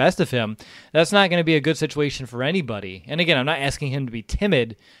getting the best of him, that's not going to be a good situation for anybody. And again, I'm not asking him to be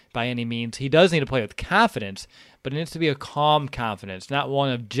timid by any means. He does need to play with confidence, but it needs to be a calm confidence, not one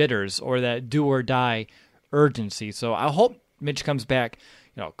of jitters or that do or die urgency. So I hope Mitch comes back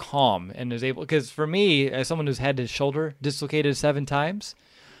calm and is able, because for me, as someone who's had his shoulder dislocated 7 times,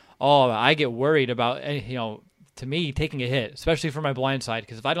 I get worried about, to me, taking a hit, especially for my blind side,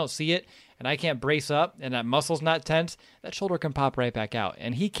 because if I don't see it and I can't brace up and that muscle's not tense, that shoulder can pop right back out.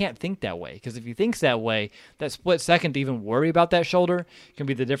 And he can't think that way, because if he thinks that way, that split second to even worry about that shoulder can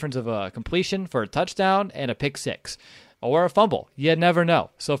be the difference of a completion for a touchdown and a pick 6 or a fumble. You never know.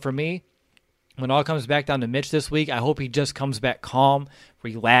 So for me, when all comes back down to Mitch this week, I hope he just comes back calm,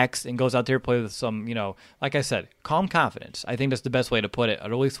 relaxed, and goes out there and play with some, like I said, calm confidence. I think that's the best way to put it, or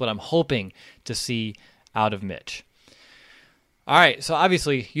at least what I'm hoping to see out of Mitch. All right, so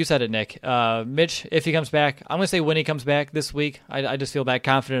obviously, you said it, Nick. Mitch, if he comes back, I'm going to say when he comes back this week. I just feel that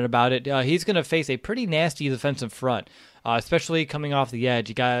confident about it. He's going to face a pretty nasty defensive front, especially coming off the edge.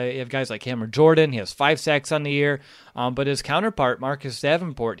 You have guys like Cameron Jordan. He has 5 sacks on the year. But his counterpart, Marcus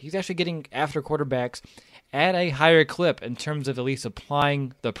Davenport, he's actually getting after quarterbacks at a higher clip in terms of at least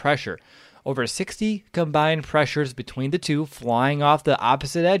applying the pressure. Over 60 combined pressures between the two, flying off the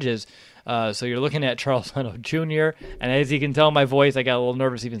opposite edges. So you're looking at Charles Leno Jr., and as you can tell in my voice, I got a little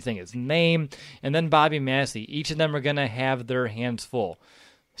nervous even saying his name, and then Bobby Massey. Each of them are going to have their hands full.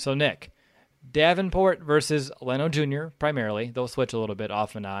 So, Nick, Davenport versus Leno Jr. primarily. They'll switch a little bit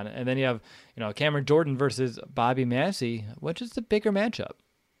off and on. And then you have Cameron Jordan versus Bobby Massey. Which is the bigger matchup?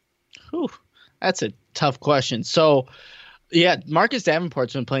 Whew, that's a tough question. So, yeah, Marcus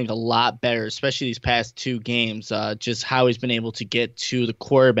Davenport's been playing a lot better, especially these past 2 games, just how he's been able to get to the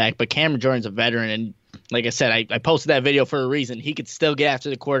quarterback. But Cameron Jordan's a veteran, and like I said, I posted that video for a reason. He could still get after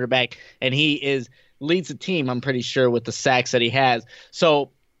the quarterback, and he leads the team, I'm pretty sure, with the sacks that he has.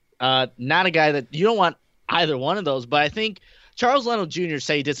 So not a guy that you don't want either one of those, but I think Charles Leno Jr.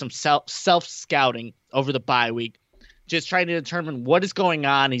 said he did some self-scouting over the bye week, just trying to determine what is going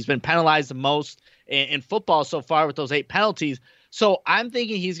on. He's been penalized the most in football so far with those 8 penalties. So I'm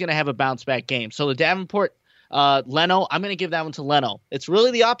thinking he's going to have a bounce back game. So the Davenport, Leno, I'm going to give that one to Leno. It's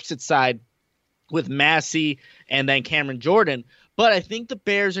really the opposite side with Massey and then Cameron Jordan. But I think the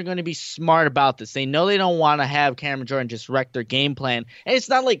Bears are going to be smart about this. They know they don't want to have Cameron Jordan just wreck their game plan. And it's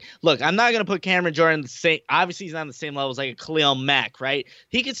not like, look, I'm not going to put Cameron Jordan the same. Obviously, he's not on the same level as like a Khalil Mack, right?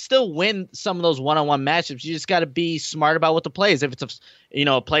 He could still win some of those one-on-one matchups. You just got to be smart about what the play is. If it's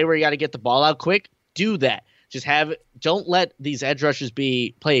a play where you got to get the ball out quick, do that. Just don't let these edge rushers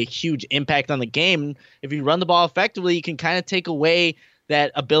play a huge impact on the game. If you run the ball effectively, you can kind of take away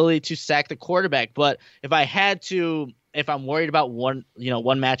that ability to sack the quarterback. But if I'm worried about one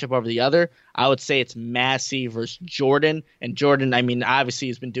matchup over the other, I would say it's Massey versus Jordan. And Jordan, I mean, obviously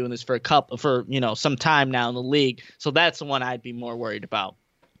he's been doing this for some time now in the league. So that's the one I'd be more worried about.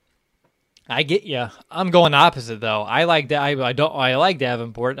 I get you. I'm going opposite though. I like that. I like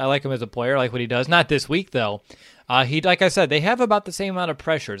Davenport. I like him as a player. I like what he does. Not this week though. Like I said, they have about the same amount of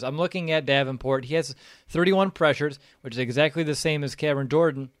pressures. I'm looking at Davenport. He has 31 pressures, which is exactly the same as Cameron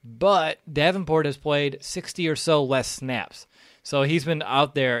Jordan. But Davenport has played 60 or so less snaps. So he's been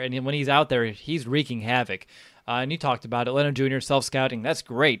out there, and when he's out there, he's wreaking havoc. And you talked about it, Leno Jr. self-scouting. That's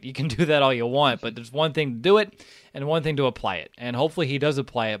great. You can do that all you want, but there's one thing to do it and one thing to apply it. And hopefully he does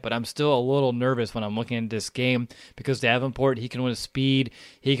apply it, but I'm still a little nervous when I'm looking at this game because Davenport, he can win with speed,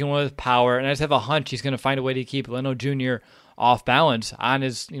 he can win with power, and I just have a hunch he's going to find a way to keep Leno Jr. off balance on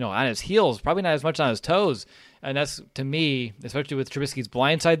his heels, probably not as much on his toes. And that's, to me, especially with Trubisky's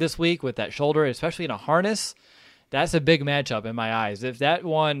blindside this week with that shoulder, especially in a harness, that's a big matchup in my eyes. If that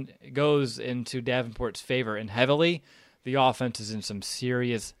one goes into Davenport's favor and heavily, the offense is in some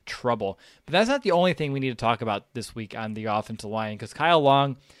serious trouble. But that's not the only thing we need to talk about this week on the offensive line, because Kyle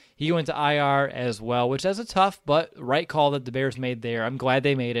Long, he went to IR as well, which is a tough but right call that the Bears made there. I'm glad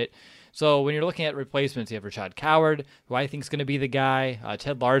they made it. So when you're looking at replacements, you have Rashad Coward, who I think is going to be the guy.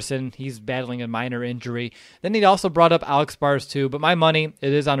 Ted Larson, he's battling a minor injury. Then he also brought up Alex Bars too, but my money,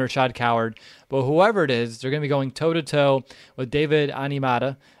 it is on Rashad Coward. But whoever it is, they're going to be going toe-to-toe with David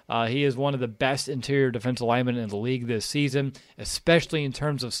Onyemata. He is one of the best interior defensive linemen in the league this season, especially in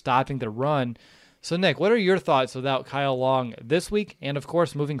terms of stopping the run. So Nick, what are your thoughts without Kyle Long this week and, of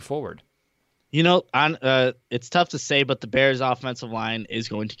course, moving forward? You know, it's tough to say, but the Bears' offensive line is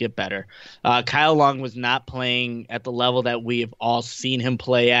going to get better. Kyle Long was not playing at the level that we have all seen him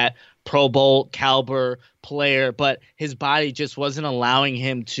play at, Pro Bowl caliber player, but his body just wasn't allowing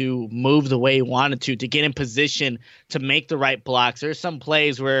him to move the way he wanted to get in position to make the right blocks. There's some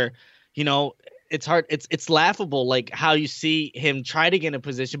plays where, you know, it's hard. It's laughable, like how you see him try to get in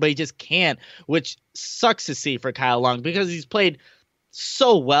position, but he just can't, which sucks to see for Kyle Long because he's played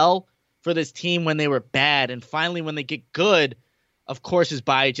so well for this team when they were bad, and finally when they get good, of course his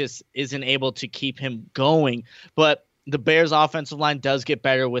body just isn't able to keep him going. But the Bears offensive line does get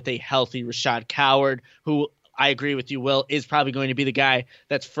better with a healthy Rashad Coward, who I agree with you, Will, is probably going to be the guy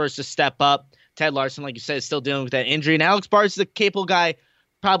that's first to step up. Ted Larson, like you said, is still dealing with that injury, and Alex Bars is a capable guy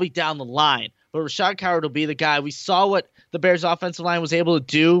probably down the line. But Rashad Coward will be the guy. We saw what the Bears offensive line was able to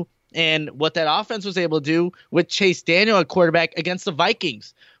do and what that offense was able to do with Chase Daniel at quarterback against the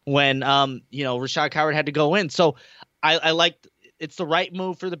Vikings when Rashad Coward had to go in. So I like it's the right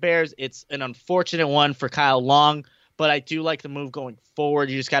move for the Bears. It's an unfortunate one for Kyle Long, but I do like the move going forward.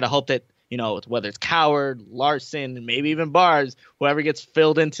 You just got to hope that, you know, whether it's Coward, Larson, and maybe even Bars, whoever gets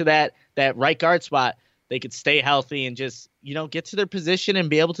filled into that right guard spot, they could stay healthy and just, you know, get to their position and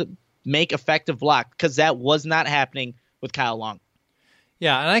be able to make effective block, because that was not happening with Kyle Long.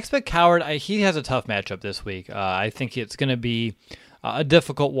 Yeah, and I expect Coward, he has a tough matchup this week. I think it's going to be a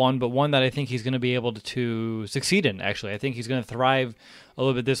difficult one, but one that I think he's going to be able to succeed in, actually. I think he's going to thrive a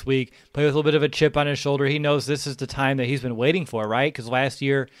little bit this week, play with a little bit of a chip on his shoulder. He knows this is the time that he's been waiting for, right? Because last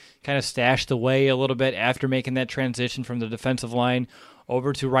year kind of stashed away a little bit after making that transition from the defensive line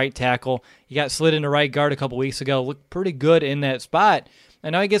over to right tackle. He got slid into right guard a couple weeks ago, looked pretty good in that spot,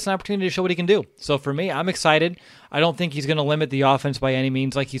 and now he gets an opportunity to show what he can do. So for me, I'm excited. I don't think he's going to limit the offense by any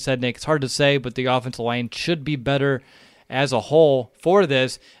means. Like you said, Nick, it's hard to say, but the offensive line should be better as a whole for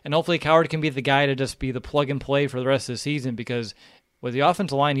this, and hopefully Coward can be the guy to just be the plug and play for the rest of the season, because with the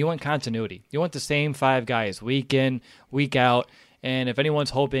offensive line, you want continuity. You want the same five guys week in, week out, and if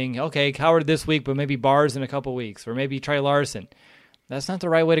anyone's hoping, okay, Coward this week, but maybe Bars in a couple weeks, or maybe Trey Larson, that's not the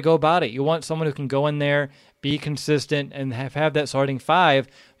right way to go about it. You want someone who can go in there, be consistent, and have that starting five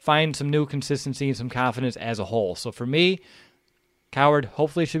find some new consistency and some confidence as a whole. So for me, Coward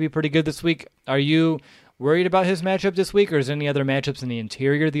hopefully should be pretty good this week. Are you worried about his matchup this week, or is there any other matchups in the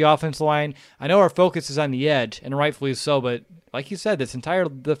interior of the offensive line? I know our focus is on the edge, and rightfully so, but like you said, this entire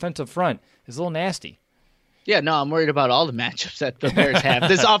defensive front is a little nasty. Yeah, no, I'm worried about all the matchups that the Bears have.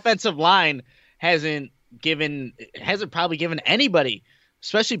 This offensive line hasn't probably given anybody,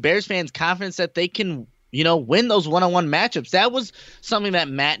 especially Bears fans, confidence that they can, you know, win those one-on-one matchups. That was something that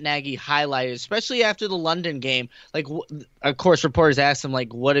Matt Nagy highlighted, especially after the London game. Like, of course, reporters asked him,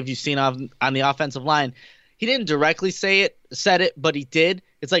 like, what have you seen on the offensive line? He didn't directly said it, but he did.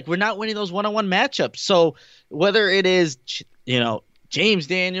 It's like, we're not winning those one-on-one matchups. So whether it is, you know, James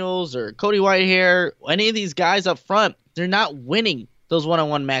Daniels or Cody Whitehair, any of these guys up front, they're not winning those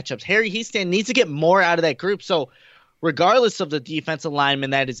one-on-one matchups. Harry Hiestand needs to get more out of that group. So regardless of the defensive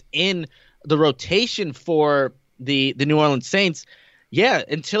lineman that is in the rotation for the New Orleans Saints, yeah,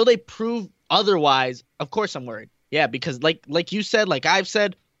 until they prove otherwise, of course I'm worried. Yeah, because like you said, like I've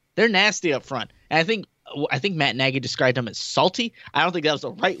said, they're nasty up front. And I think I think Matt Nagy described them as salty. I don't think that was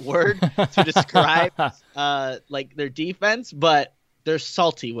the right word to describe like their defense, but they're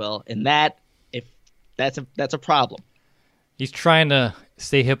salty, Will, and that's a problem. He's trying to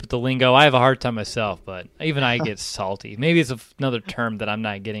stay hip with the lingo. I have a hard time myself, but even I get salty. Maybe it's another term that I'm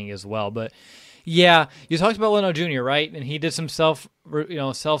not getting as well, but yeah, you talked about Leno Jr., right? And he did some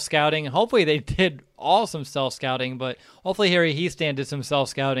self-scouting. Hopefully they did all some self-scouting, but hopefully Harry Hiestand did some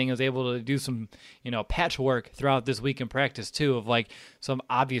self-scouting and was able to do some, patchwork throughout this week in practice too of like some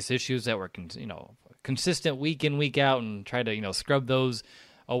obvious issues that were, consistent week in, week out and try to, scrub those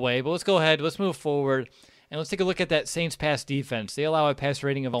away. But let's go ahead. Let's move forward. And let's take a look at that Saints pass defense. They allow a pass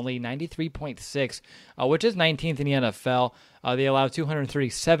rating of only 93.6, which is 19th in the NFL. They allow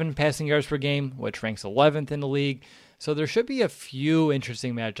 237 passing yards per game, which ranks 11th in the league. So there should be a few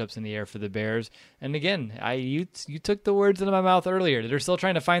interesting matchups in the air for the Bears. And again, you took the words out of my mouth earlier. They're still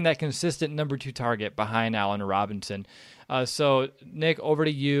trying to find that consistent number 2 target behind Allen Robinson. So, Nick, over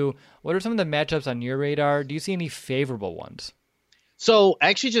to you. What are some of the matchups on your radar? Do you see any favorable ones? So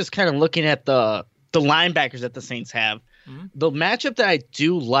actually just kind of looking at the linebackers that the Saints have, the matchup that I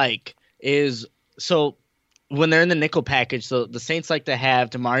do like is, so when they're in the nickel package, so the Saints like to have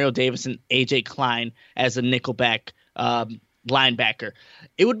Demario Davis and A.J. Klein as a nickelback linebacker.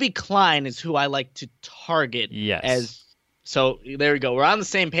 It would be Klein is who I like to target. Yes. So there we go. We're on the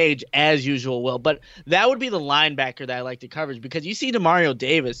same page as usual, Will. But that would be the linebacker that I like to coverage because you see Demario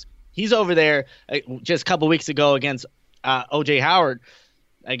Davis, he's over there just a couple weeks ago against O.J. Howard.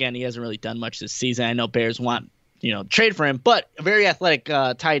 Again, he hasn't really done much this season. I know Bears want, trade for him, but a very athletic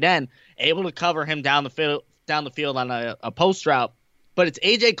tight end, able to cover him down the field on a post route. But it's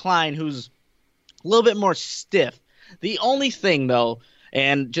A.J. Klein who's a little bit more stiff. The only thing, though,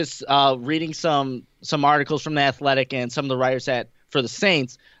 and just reading some articles from The Athletic and some of the writers for the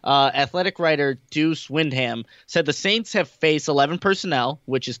Saints, Athletic writer Deuce Windham said the Saints have faced 11 personnel,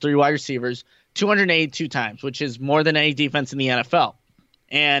 which is 3 wide receivers, 282 times, which is more than any defense in the NFL.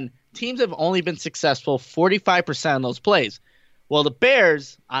 And teams have only been successful 45% of those plays. Well, the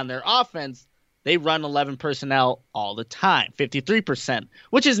Bears, on their offense, they run 11 personnel all the time, 53%,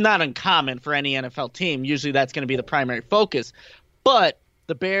 which is not uncommon for any NFL team. Usually that's going to be the primary focus. But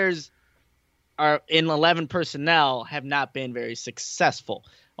the Bears are in 11 personnel have not been very successful.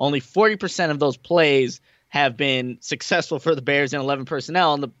 Only 40% of those plays have been successful for the Bears in 11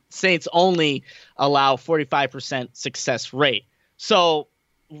 personnel, and the Saints only allow 45% success rate. So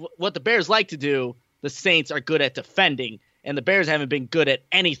what the Bears like to do, the Saints are good at defending, and the Bears haven't been good at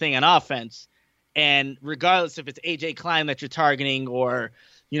anything on offense. And regardless if it's A.J. Klein that you're targeting or,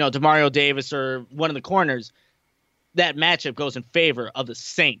 Demario Davis or one of the corners, that matchup goes in favor of the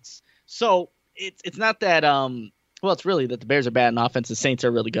Saints. So it's not that it's really that the Bears are bad on offense. The Saints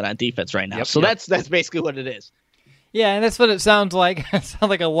are really good on defense right now. That's basically what it is. Yeah, and that's what it sounds like. It sounds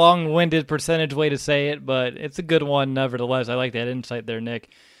like a long-winded percentage way to say it, but it's a good one nevertheless. I like that insight there, Nick.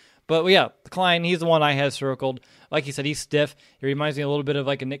 But yeah, Klein, he's the one I had circled. Like you said, he's stiff. He reminds me a little bit of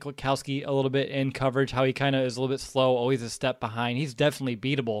like a Nick Kwiatkowski a little bit in coverage, how he kind of is a little bit slow, always a step behind. He's definitely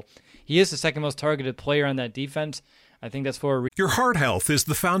beatable. He is the second most targeted player on that defense. I think that's for a Your heart health is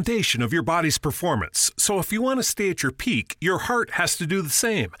the foundation of your body's performance. So if you want to stay at your peak, your heart has to do the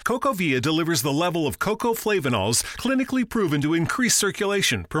same. CocoVia delivers the level of cocoflavanols clinically proven to increase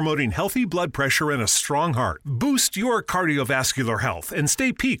circulation, promoting healthy blood pressure and a strong heart. Boost your cardiovascular health and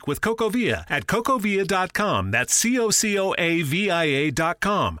stay peak with CocoVia at cocovia.com. That's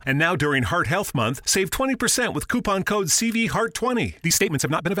CocoVia.com. And now during Heart Health Month, save 20% with coupon code CVHEART20. These statements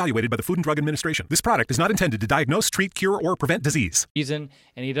have not been evaluated by the Food and Drug Administration. This product is not intended to diagnose, treat, cure, or prevent disease. Season,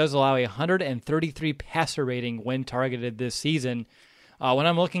 and he does allow a 133 passer rating when targeted this season. When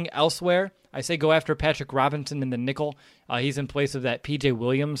I'm looking elsewhere, I say go after Patrick Robinson in the nickel. He's in place of that P.J.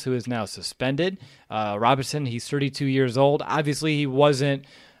 Williams, who is now suspended. Robinson, he's 32 years old. Obviously, he wasn't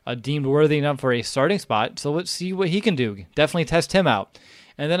deemed worthy enough for a starting spot, so let's see what he can do. Definitely test him out.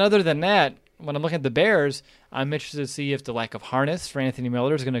 And then other than that, when I'm looking at the Bears, I'm interested to see if the lack of harness for Anthony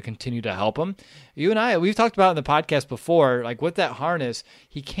Miller is going to continue to help him. You and I, we've talked about in the podcast before, like with that harness,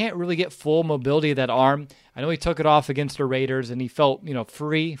 he can't really get full mobility of that arm. I know he took it off against the Raiders and he felt,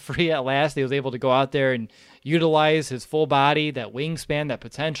 free at last. He was able to go out there and utilize his full body, that wingspan, that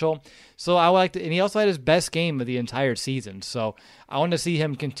potential. So I would like to, and he also had his best game of the entire season. So I want to see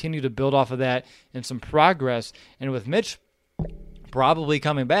him continue to build off of that and some progress. And with Mitch probably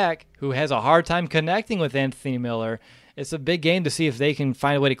coming back, who has a hard time connecting with Anthony Miller, it's a big game to see if they can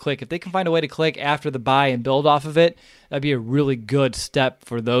find a way to click. If they can find a way to click after the bye and build off of it, that'd be a really good step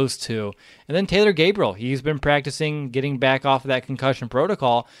for those two. And then Taylor Gabriel, he's been practicing getting back off of that concussion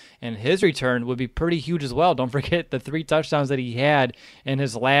protocol, and his return would be pretty huge as well. Don't forget the 3 touchdowns that he had in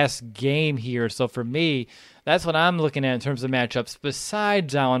his last game here. So for me, that's what I'm looking at in terms of matchups,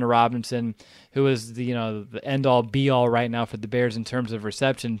 besides Allen Robinson, who is the end-all, be-all right now for the Bears in terms of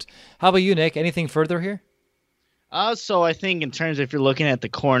receptions. How about you, Nick? Anything further here? So I think in terms of if you're looking at the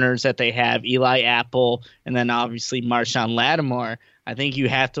corners that they have, Eli Apple and then obviously Marshawn Lattimore, I think you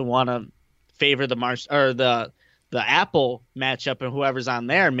have to want to favor the Apple matchup and whoever's on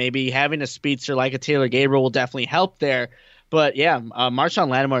there. Maybe having a speedster like a Taylor Gabriel will definitely help there. But yeah, Marshawn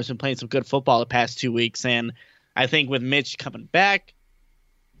Lattimore has been playing some good football the past 2 weeks, and I think with Mitch coming back,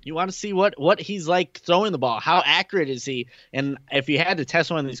 you want to see what he's like throwing the ball. How accurate is he? And if you had to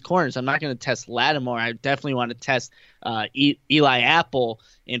test one of these corners, I'm not going to test Lattimore. I definitely want to test Eli Apple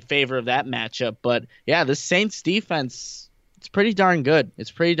in favor of that matchup. But yeah, the Saints defense, it's pretty darn good.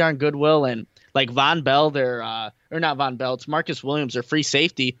 It's pretty darn good, Will. And like Von Bell, or not Von Bell, it's Marcus Williams, their free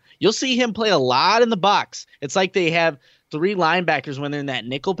safety. You'll see him play a lot in the box. It's like they have 3 linebackers when they're in that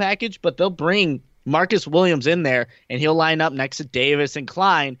nickel package, but they'll bring Marcus Williams in there, and he'll line up next to Davis and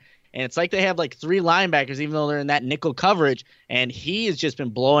Klein. And it's like they have like 3 linebackers, even though they're in that nickel coverage. And he has just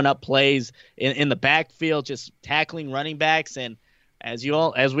been blowing up plays in the backfield, just tackling running backs. And as we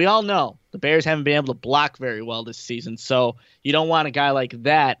all know, the Bears haven't been able to block very well this season. So you don't want a guy like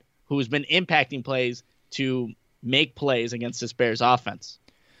that who's been impacting plays to make plays against this Bears offense.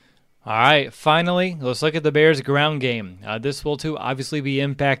 All right, finally, let's look at the Bears' ground game. This will, too, obviously be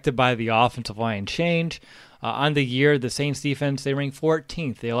impacted by the offensive line change. On the year, the Saints defense, they rank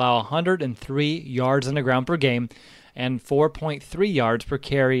 14th. They allow 103 yards on the ground per game and 4.3 yards per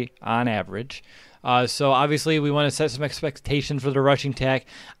carry on average. So obviously we want to set some expectations for the rushing attack.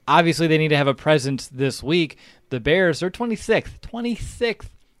 Obviously they need to have a presence this week. The Bears are 26th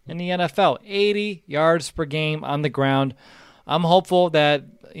in the NFL, 80 yards per game on the ground. I'm hopeful that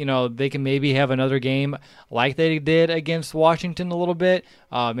they can maybe have another game like they did against Washington a little bit.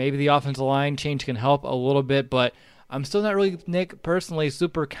 Maybe the offensive line change can help a little bit, but I'm still not really, Nick, personally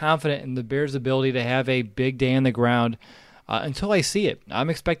super confident in the Bears' ability to have a big day on the ground until I see it. I'm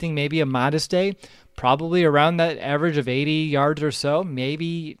expecting maybe a modest day, probably around that average of 80 yards or so,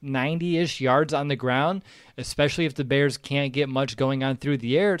 maybe 90-ish yards on the ground, especially if the Bears can't get much going on through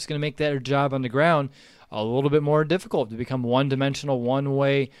the air. It's going to make their job on the ground a little bit more difficult to become one-dimensional one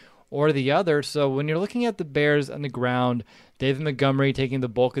way or the other. So when you're looking at the Bears on the ground, David Montgomery taking the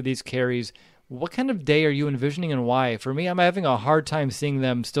bulk of these carries, what kind of day are you envisioning and why? For me, I'm having a hard time seeing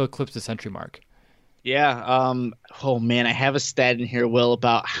them still eclipse the century mark. Yeah. Oh, man, I have a stat in here, Will,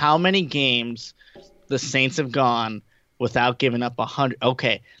 about how many games the Saints have gone without giving up 100.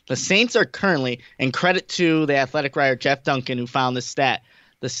 Okay, the Saints are currently, and credit to the athletic writer Jeff Duncan who found this stat,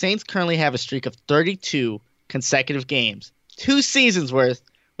 the Saints currently have a streak of 32 consecutive games, 2 seasons worth,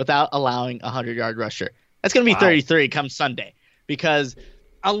 without allowing a 100-yard rusher. That's going to be 33 come Sunday, because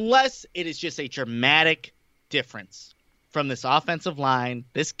unless it is just a dramatic difference from this offensive line,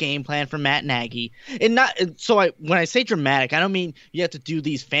 this game plan from Matt Nagy, when I say dramatic, I don't mean you have to do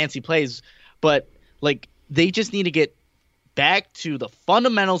these fancy plays, but like they just need to get back to the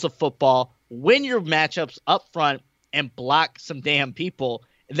fundamentals of football, win your matchups up front, and block some damn people.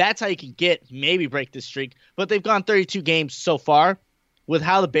 That's how you can maybe break this streak. But they've gone 32 games so far. With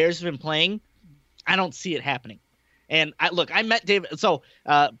how the Bears have been playing, I don't see it happening. And I met David. So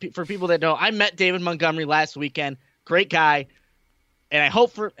for people that know, I met David Montgomery last weekend. Great guy. And I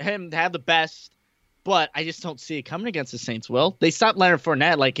hope for him to have the best. But I just don't see it coming against the Saints, Will. They stopped Leonard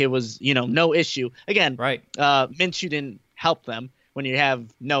Fournette like it was, no issue. Again, right. Minshew didn't help them when you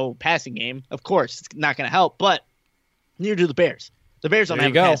have no passing game. Of course, it's not going to help. But neither do the Bears. The Bears don't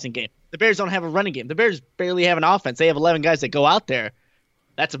have a passing game. The Bears don't have a running game. The Bears barely have an offense. They have 11 guys that go out there.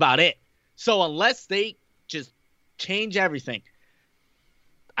 That's about it. So unless they just change everything,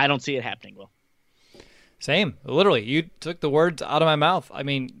 I don't see it happening, Will. Same. Literally, you took the words out of my mouth. I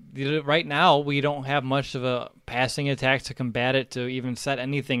mean, right now we don't have much of a passing attack to combat it, to even set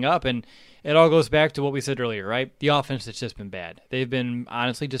anything up. And it all goes back to what we said earlier, right? The offense has just been bad. They've been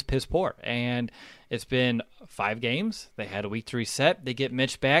honestly just piss poor. And it's been 5 games. They had a week to reset. They get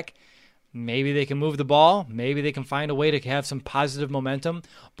Mitch back. Maybe they can move the ball. Maybe they can find a way to have some positive momentum.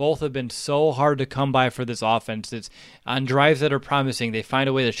 Both have been so hard to come by for this offense. It's on drives that are promising, they find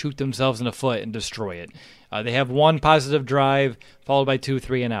a way to shoot themselves in the foot and destroy it. They have one positive drive followed by 2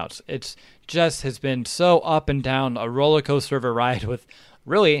 3-and-outs. It's just has been so up and down, a roller coaster of a ride with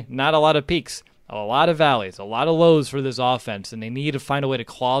really not a lot of peaks. a lot of valleys, a lot of lows for this offense, and they need to find a way to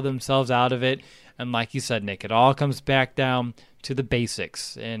claw themselves out of it. And like you said, Nick, it all comes back down to the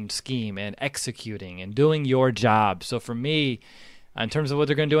basics and scheme and executing and doing your job. So for me, in terms of what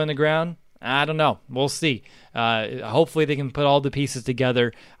they're going to do on the ground, I don't know. We'll see. Hopefully they can put all the pieces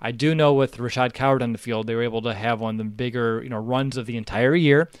together. I do know with Rashad Coward on the field, they were able to have one of the bigger runs of the entire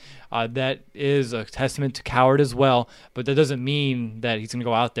year. That is a testament to Coward as well, but that doesn't mean that he's going to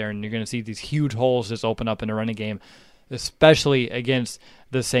go out there and you're going to see these huge holes just open up in the running game, especially against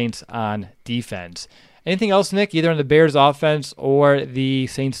the Saints on defense. Anything else, Nick, either on the Bears offense or the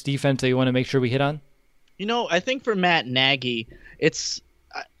Saints defense that you want to make sure we hit on? I think for Matt Nagy, it's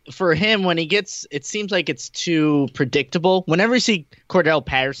for him when he gets, it seems like it's too predictable. Whenever you see Cordell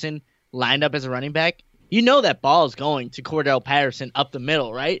Patterson lined up as a running back, that ball is going to Cordell Patterson up the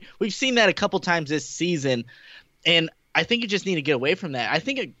middle, right? We've seen that a couple times this season, and I think you just need to get away from that. I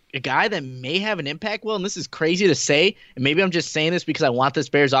think a guy that may have an impact, and this is crazy to say, and maybe I'm just saying this because I want this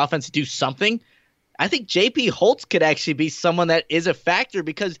Bears offense to do something. I think J.P. Holtz could actually be someone that is a factor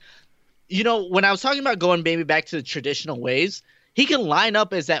because, when I was talking about going maybe back to the traditional ways, he can line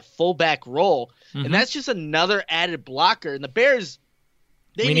up as that fullback role, and that's just another added blocker. And the Bears,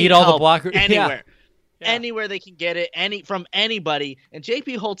 they need all the blockers anywhere. Yeah. Anywhere they can get it, from anybody. And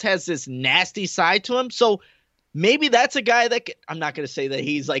J.P. Holtz has this nasty side to him, so maybe that's a guy that I'm not going to say that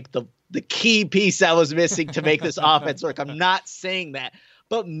he's like the key piece that was missing to make this offense work. I'm not saying that.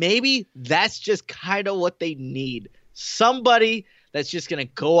 But maybe that's just kind of what they need. Somebody that's just going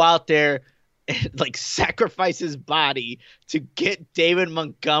to go out there and sacrifice his body to get David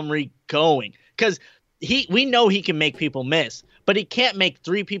Montgomery going. Because we know he can make people miss, but he can't make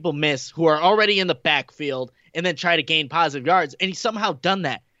three people miss who are already in the backfield and then try to gain positive yards. And he's somehow done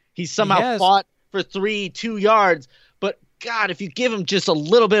that. He's somehow fought for 2 yards. But God, if you give him just a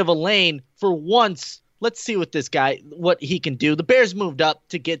little bit of a lane for once, let's see what he can do. The Bears moved up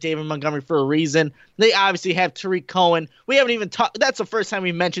to get David Montgomery for a reason. They obviously have Tariq Cohen. We haven't even talked. That's the first time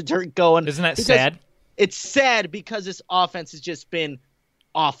we mentioned Tariq Cohen. Isn't that sad? It's sad because this offense has just been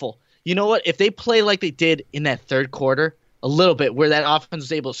awful. You know what? If they play like they did in that third quarter, a little bit, where that offense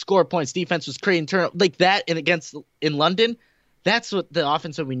was able to score points, defense was creating turnovers like that, and in London, that's what the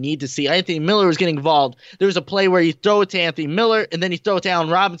offense that we need to see. Anthony Miller was getting involved. There was a play where you throw it to Anthony Miller, and then you throw it to Allen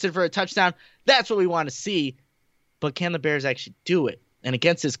Robinson for a touchdown. That's what we want to see. But can the Bears actually do it? And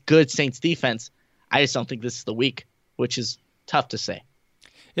against this good Saints defense, I just don't think this is the week, which is tough to say.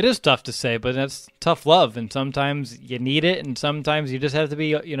 It is tough to say, but that's tough love. And sometimes you need it, and sometimes you just have to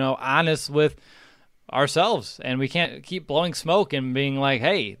be, honest with ourselves. And we can't keep blowing smoke and being like,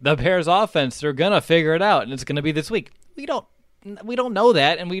 hey, the Bears offense, they're going to figure it out, and it's going to be this week. We don't know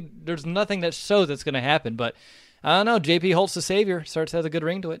that, and there's nothing that shows it's going to happen. But I don't know. J.P. Holtz, the savior, starts to have a good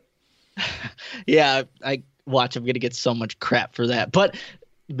ring to it. Yeah, I watch. I'm going to get so much crap for that. But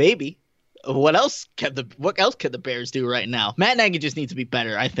maybe. What else can the Bears do right now? Matt Nagy just needs to be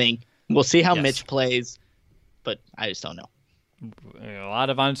better, I think. We'll see how Mitch plays, but I just don't know. A lot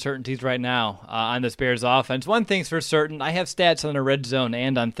of uncertainties right now on this Bears offense. One thing's for certain. I have stats on the red zone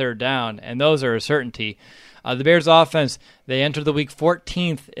and on third down, and those are a certainty. The Bears offense, they entered the week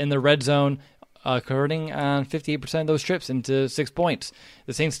 14th in the red zone, converting on 58% of those trips into 6 points.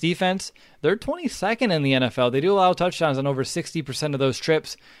 The Saints defense, they're 22nd in the NFL. They do allow touchdowns on over 60% of those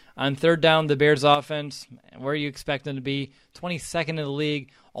trips. On third down, the Bears offense, where you expect them to be, 22nd in the league,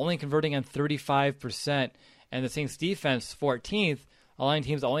 only converting on 35%. And the Saints defense, 14th, allowing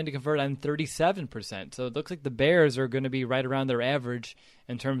teams only to convert on 37%. So it looks like the Bears are going to be right around their average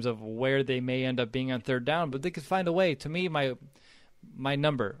in terms of where they may end up being on third down. But they could find a way. To me, my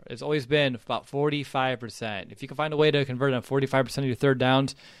number has always been about 45%. If you can find a way to convert on 45% of your third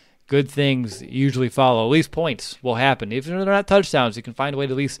downs, good things usually follow. At least points will happen. Even if they're not touchdowns, you can find a way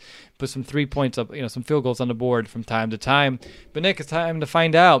to at least put some 3 points up, some field goals on the board from time to time. But Nick, it's time to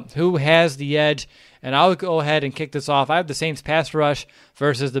find out who has the edge. And I'll go ahead and kick this off. I have the Saints pass rush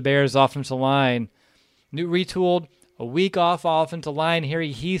versus the Bears offensive line. New retooled, a week off offensive line.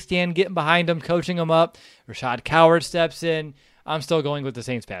 Harry Hiestand getting behind him, coaching him up. Rashad Coward steps in. I'm still going with the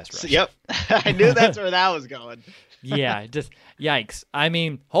Saints pass rush. Yep. I knew that's where that was going. Yeah, just yikes. I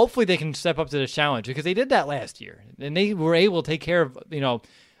mean, hopefully they can step up to the challenge because they did that last year. And they were able to take care of,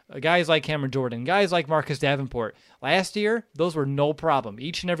 guys like Cameron Jordan, guys like Marcus Davenport. Last year, those were no problem.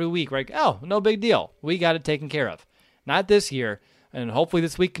 Each and every week, right? Oh, no big deal. We got it taken care of. Not this year, and hopefully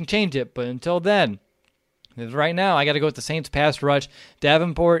this week can change it. But until then, right now, I got to go with the Saints pass rush.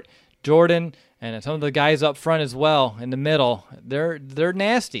 Davenport, Jordan, and some of the guys up front as well in the middle, they're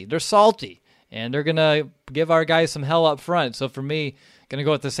nasty. They're salty, and they're going to give our guys some hell up front. So for me, Going to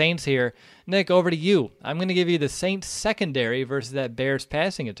go with the Saints here. Nick, over to you. I'm going to give you the Saints secondary versus that Bears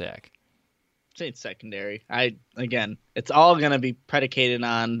passing attack. Saints secondary. Again, it's all going to be predicated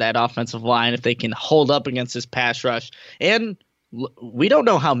on that offensive line if they can hold up against this pass rush. And we don't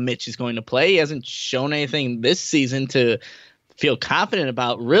know how Mitch is going to play. He hasn't shown anything this season to feel confident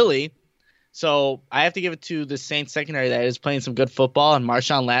about, really. So I have to give it to the Saints secondary that is playing some good football. And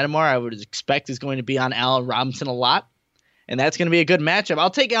Marshawn Lattimore, I would expect, is going to be on Allen Robinson a lot. And that's going to be a good matchup. I'll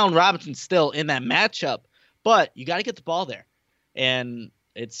take Allen Robinson still in that matchup, but you got to get the ball there. And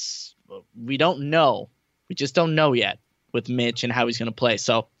we don't know. We just don't know yet with Mitch and how he's going to play.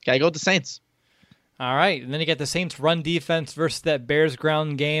 So got to go with the Saints. All right. And then you get the Saints run defense versus that Bears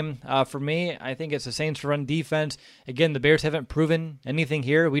ground game. For me, I think it's the Saints run defense. Again, the Bears haven't proven anything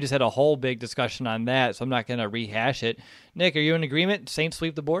here. We just had a whole big discussion on that, so I'm not going to rehash it. Nick, are you in agreement? Saints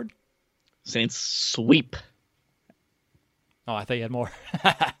sweep the board? Saints sweep. Oh, I thought you had more.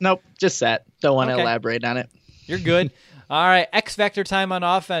 Nope, just that. Don't want to elaborate on it. You're good. All right, X Factor time on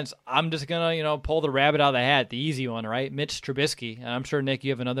offense. I'm just going to, pull the rabbit out of the hat, the easy one, right? Mitch Trubisky. And I'm sure, Nick,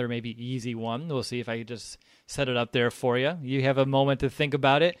 you have another maybe easy one. We'll see if I can just set it up there for you. You have a moment to think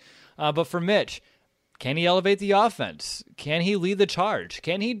about it. But for Mitch, can he elevate the offense? Can he lead the charge?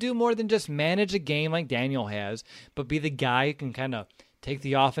 Can he do more than just manage a game like Daniel has, but be the guy who can kind of take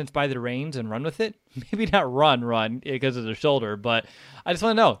the offense by the reins and run with it? Maybe not run because of the shoulder, but I just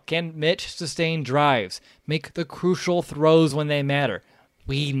want to know, can Mitch sustain drives, make the crucial throws when they matter?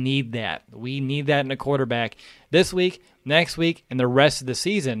 We need that. We need that in a quarterback this week, next week, and the rest of the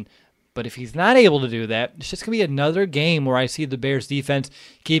season. But if he's not able to do that, it's just going to be another game where I see the Bears defense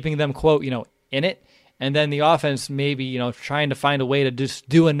keeping them, quote, in it, and then the offense maybe, trying to find a way to just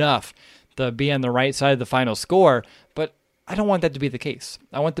do enough to be on the right side of the final score. But I don't want that to be the case.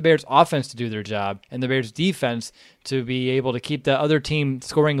 I want the Bears offense to do their job and the Bears defense to be able to keep the other team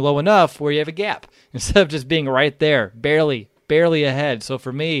scoring low enough where you have a gap instead of just being right there, barely ahead. So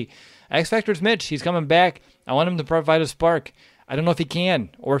for me, X Factor's Mitch. He's coming back. I want him to provide a spark. I don't know if he can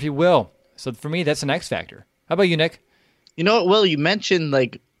or if he will. So for me, that's an X Factor. How about you, Nick? You know what, Will? You mentioned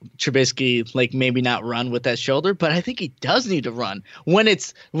Trubisky, maybe not run with that shoulder, but I think he does need to run when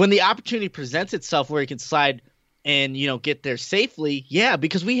the opportunity presents itself where he can slide and get there safely. Yeah,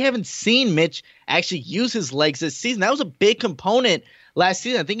 because we haven't seen Mitch actually use his legs this season. That was a big component last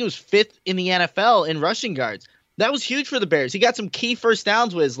season. I think it was 5th in the NFL in rushing yards. That was huge for the Bears. He got some key first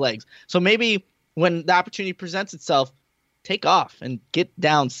downs with his legs. So maybe when the opportunity presents itself, take off and get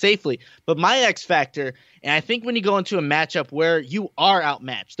down safely. But my X factor, and I think when you go into a matchup where you are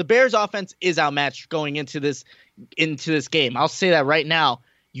outmatched, the Bears offense is outmatched going into this game. I'll say that right now.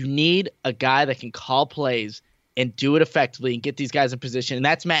 You need a guy that can call plays and do it effectively and get these guys in position, and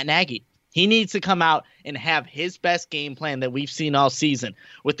that's Matt Nagy. He needs to come out and have his best game plan that we've seen all season.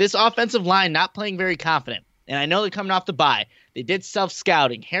 With this offensive line not playing very confident, and I know they're coming off the bye, they did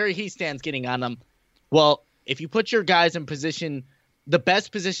self-scouting. Harry Hiestan's getting on them. Well, if you put your guys in position, the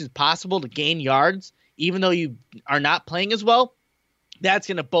best positions possible to gain yards, even though you are not playing as well, that's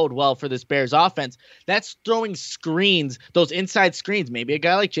going to bode well for this Bears offense. That's throwing screens, those inside screens. Maybe a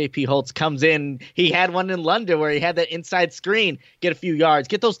guy like J.P. Holtz comes in. He had one in London where he had that inside screen, get a few yards,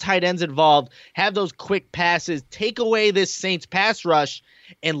 get those tight ends involved, have those quick passes, take away this Saints pass rush,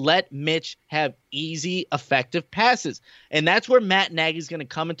 and let Mitch have easy, effective passes. And that's where Matt Nagy's going to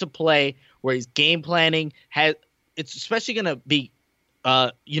come into play, where he's game planning. It's especially going to be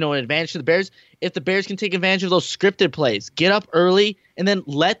an advantage to the Bears if the Bears can take advantage of those scripted plays, get up early, and then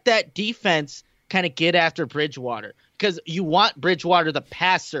let that defense kind of get after Bridgewater. Because you want Bridgewater, the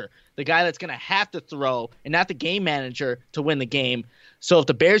passer, the guy that's going to have to throw, and not the game manager to win the game. So if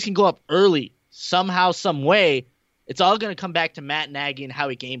the Bears can go up early, somehow, some way, it's all going to come back to Matt Nagy and how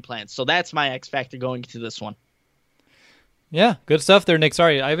he game plans. So that's my X factor going into this one. Yeah, good stuff there, Nick.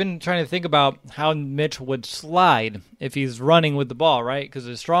 Sorry, I've been trying to think about how Mitch would slide if he's running with the ball, right? Because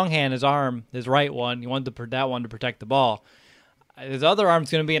his strong hand, his arm, his right one, you want that one to protect the ball. His other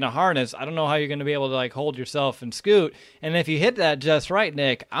arm's going to be in a harness. I don't know how you're going to be able to hold yourself and scoot. And if you hit that just right,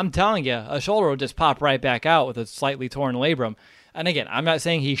 Nick, I'm telling you, a shoulder will just pop right back out with a slightly torn labrum. And again, I'm not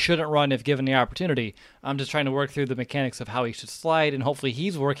saying he shouldn't run if given the opportunity. I'm just trying to work through the mechanics of how he should slide, and hopefully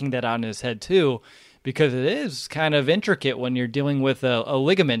he's working that out in his head too, because it is kind of intricate when you're dealing with a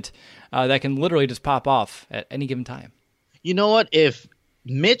ligament that can literally just pop off at any given time. You know what? If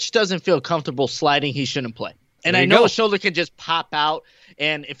Mitch doesn't feel comfortable sliding, he shouldn't play. And I know a shoulder can just pop out,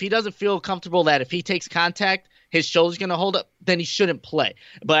 and if he doesn't feel comfortable that if he takes contact, his shoulder's going to hold up, then he shouldn't play.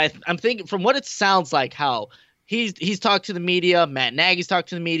 But I'm thinking, from what it sounds like, how he's talked to the media, Matt Nagy's talked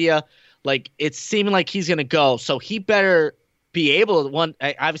to the media, it's seeming like he's going to go. So he better be able to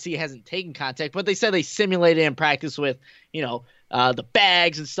obviously he hasn't taken contact, but they said they simulated in practice with, the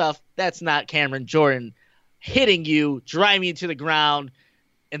bags and stuff. That's not Cameron Jordan hitting you, driving you to the ground,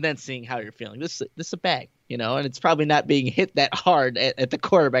 and then seeing how you're feeling. This is a bag, and it's probably not being hit that hard at the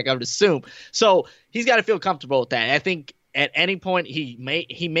quarterback, I would assume. So he's got to feel comfortable with that. I think at any point he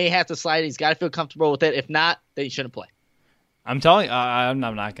may have to slide. He's got to feel comfortable with it. If not, then he shouldn't play. I'm telling you, I'm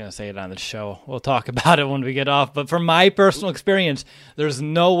not going to say it on the show. We'll talk about it when we get off. But from my personal experience, there's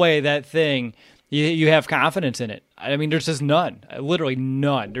no way that thing, you have confidence in it. I mean, there's just none. Literally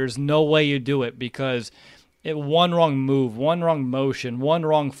none. There's no way you do it because one wrong move, one wrong motion, one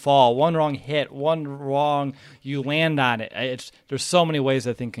wrong fall, one wrong hit, one wrong, you land on it. There's so many ways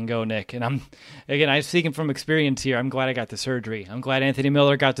that thing can go, Nick. And I'm speaking from experience here. I'm glad I got the surgery. I'm glad Anthony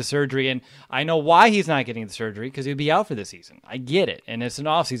Miller got the surgery. And I know why he's not getting the surgery, because he'd be out for the season. I get it. And it's an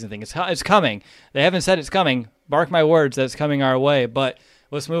off-season thing. It's coming. They haven't said it's coming. Mark my words, that's coming our way. But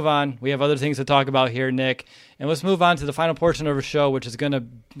let's move on. We have other things to talk about here, Nick. And let's move on to the final portion of our show, which is going to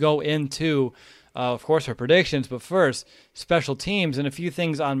go into of course, our predictions, but first, special teams and a few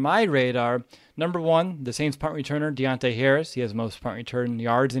things on my radar. Number one, the Saints punt returner, Deontay Harris. He has the most punt return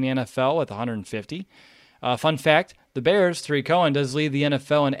yards in the NFL with 150. Fun fact, the Bears, Tariq Cohen, does lead the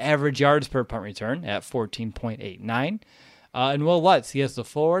NFL in average yards per punt return at 14.89. And Will Lutz, he has the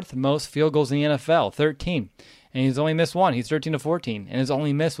fourth most field goals in the NFL, 13. And he's only missed one. He's 13-14. And his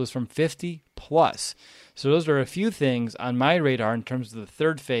only miss was from 50+. So those are a few things on my radar in terms of the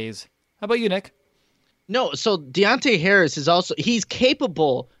third phase. How about you, Nick? No, so Deontay Harris he's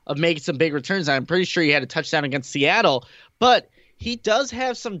capable of making some big returns. I'm pretty sure he had a touchdown against Seattle, but he does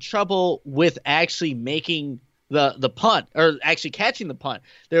have some trouble with actually making the punt, or actually catching the punt.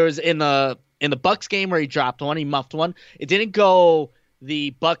 There was in the Bucs game where he dropped one, he muffed one. It didn't go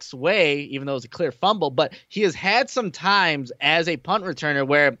the Bucs way, even though it was a clear fumble, but he has had some times as a punt returner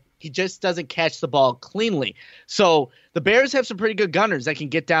where he just doesn't catch the ball cleanly. So the Bears have some pretty good gunners that can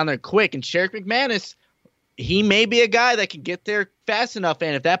get down there quick, and Sherrick McManus, he may be a guy that can get there fast enough,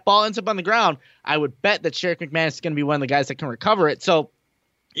 and if that ball ends up on the ground, I would bet that Sherrick McManus is going to be one of the guys that can recover it. So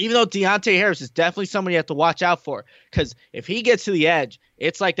even though Deontay Harris is definitely somebody you have to watch out for, because if he gets to the edge,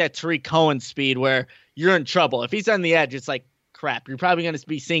 it's like that Tariq Cohen speed where you're in trouble. If he's on the edge, it's like, crap, you're probably going to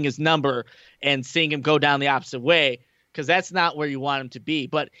be seeing his number and seeing him go down the opposite way, because that's not where you want him to be.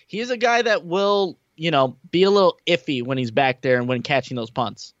 But he is a guy that will, be a little iffy when he's back there and when catching those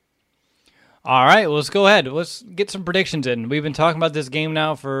punts. All right, well, let's go ahead. Let's get some predictions in. We've been talking about this game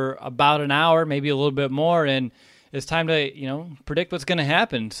now for about an hour, maybe a little bit more, and it's time to, predict what's going to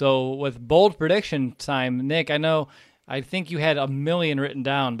happen. So with bold prediction time, Nick, I think you had 1 million written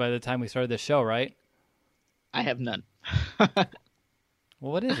down by the time we started this show, right? I have none. Well,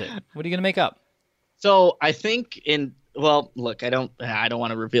 what is it? What are you going to make up? So I think look, I don't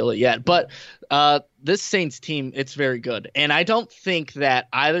want to reveal it yet, but this Saints team, it's very good. And I don't think that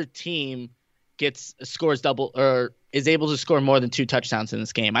either team scores double or is able to score more than 2 touchdowns in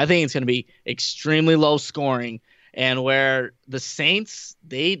this game. I think it's going to be extremely low scoring, and where the Saints,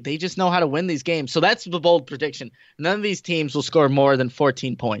 they just know how to win these games. So that's the bold prediction. None of these teams will score more than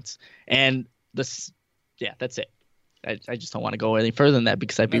 14 points. And that's it. I just don't want to go any further than that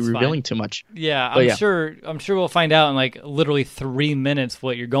because I'd be revealing too much. Yeah, I'm sure we'll find out in like literally 3 minutes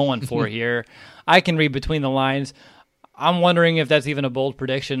what you're going for here. I can read between the lines. I'm wondering if that's even a bold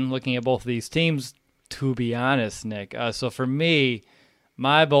prediction looking at both of these teams, to be honest, Nick. So for me,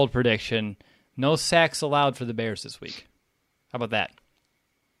 my bold prediction, no sacks allowed for the Bears this week. How about that?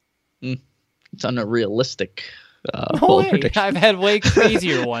 It's unrealistic. No way. I've had way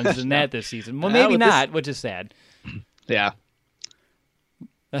crazier ones than that this season. Well, maybe not, which is sad. Yeah.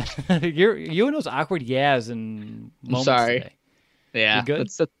 You and those awkward yas and moments sorry. Today. Yeah. You good?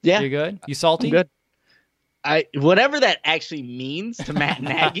 Yeah. You good? You salty? I'm good. Whatever that actually means to Matt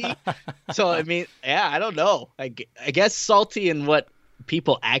Nagy. So, I don't know. I guess salty in what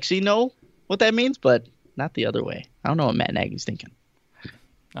people actually know what that means, but not the other way. I don't know what Matt Nagy's thinking.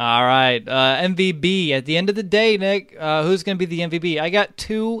 All right. MVP. At the end of the day, Nick, who's going to be the MVP? I got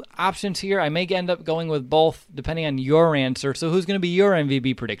 2 options here. I may end up going with both depending on your answer. So who's going to be your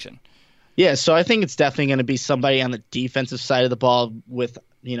MVP prediction? Yeah, so I think it's definitely going to be somebody on the defensive side of the ball with,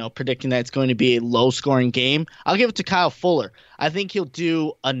 predicting that it's going to be a low-scoring game. I'll give it to Kyle Fuller. I think he'll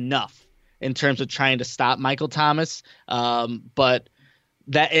do enough in terms of trying to stop Michael Thomas, but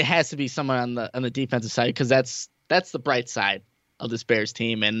that it has to be someone on the defensive side because that's the bright side of this Bears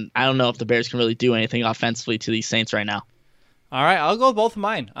team, and I don't know if the Bears can really do anything offensively to these Saints right now. All right, I'll go with both of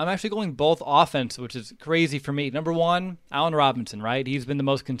mine. I'm actually going both offense, which is crazy for me. Number one, Allen Robinson, right? He's been the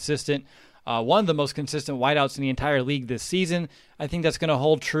most consistent one of the most consistent wideouts in the entire league this season. I think that's going to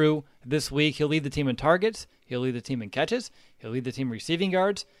hold true this week. He'll lead the team in targets. He'll lead the team in catches. He'll lead the team receiving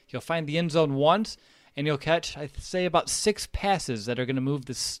yards. He'll find the end zone once, and he'll catch, I'd say, about 6 passes that are going to move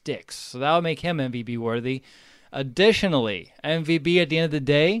the sticks. So that will make him MVP worthy. Additionally, MVP at the end of the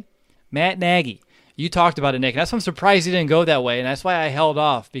day, Matt Nagy. You talked about it, Nick. That's why I'm surprised he didn't go that way, and that's why I held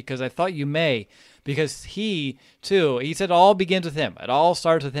off, because I thought you may. Because he, too, he said it all begins with him. It all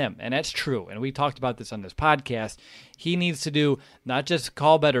starts with him, and that's true. And we talked about this on this podcast. He needs to do not just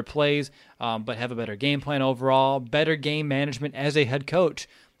call better plays, but have a better game plan overall, better game management as a head coach.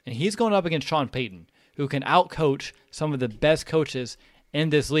 And he's going up against Sean Payton, who can outcoach some of the best coaches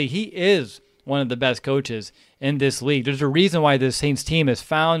in this league. He is one of the best coaches in this league. There's a reason why this Saints team has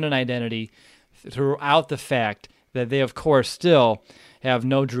found an identity throughout the fact that they, of course, still have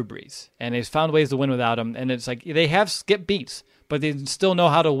no Drew Brees, and they've found ways to win without him. And it's like they have skip beats, but they still know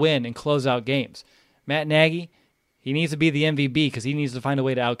how to win and close out games. Matt Nagy, he needs to be the MVP because he needs to find a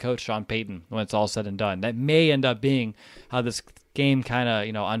way to outcoach Sean Payton when it's all said and done. That may end up being how this game kind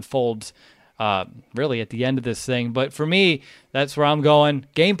of unfolds really at the end of this thing. But for me, that's where I'm going.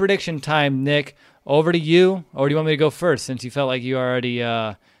 Game prediction time, Nick. Over to you, or do you want me to go first since you felt like you already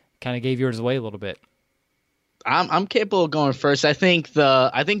kind of gave yours away a little bit? I'm capable of going first. I think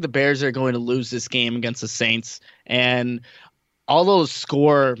the Bears are going to lose this game against the Saints, and although the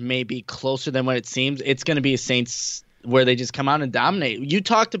score may be closer than what it seems, it's going to be a Saints where they just come out and dominate. You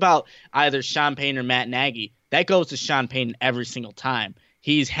talked about either Sean Payton or Matt Nagy. That goes to Sean Payton every single time.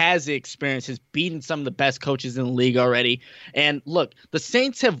 He has the experience, has beaten some of the best coaches in the league already. And look, the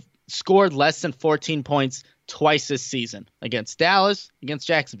Saints have scored less than 14 points twice this season, against Dallas, against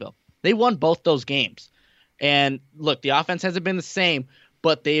Jacksonville. They won both those games. And look, the offense hasn't been the same,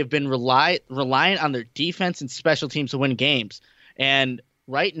 but they have been reliant on their defense and special teams to win games. And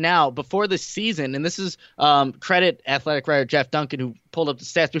right now, before the season, and this is credit athletic writer Jeff Duncan, who pulled up the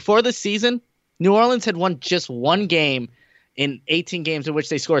stats. Before the season, New Orleans had won just one game in 18 games in which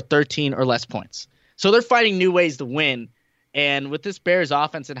they scored 13 or less points. So they're finding new ways to win. And with this Bears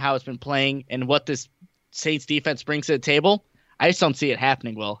offense and how it's been playing and what this Saints defense brings to the table, I just don't see it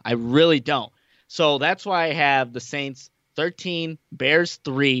happening, Will. I really don't. So that's why I have the Saints 13, Bears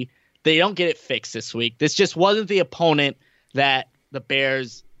 3. They don't get it fixed this week. This just wasn't the opponent that the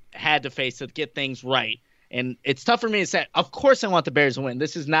Bears had to face to get things right. And it's tough for me to say, of course I want the Bears to win.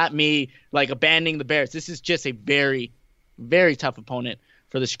 This is not me abandoning the Bears. This is just a very, very tough opponent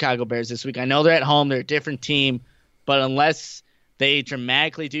for the Chicago Bears this week. I know they're at home. They're a different team. But unless they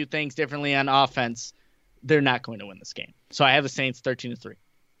dramatically do things differently on offense, they're not going to win this game. So I have the Saints 13-3.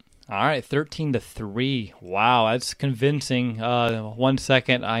 All right, 13-3. Wow, that's convincing. 1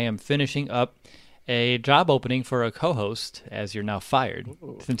 second, I am finishing up a job opening for a co-host, as you're now fired,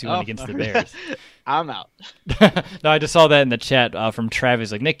 since you went against the Bears. I'm out. No, I just saw that in the chat from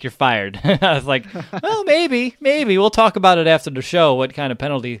Travis. Like, Nick, you're fired. I was like, well, maybe. We'll talk about it after the show, what kind of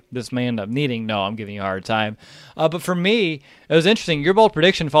penalty this may end up needing. No, I'm giving you a hard time. But for me, it was interesting. Your bold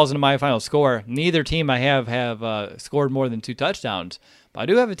prediction falls into my final score. Neither team I have scored more than 2 touchdowns. But I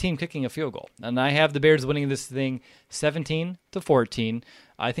do have a team kicking a field goal, and I have the Bears winning this thing 17-14.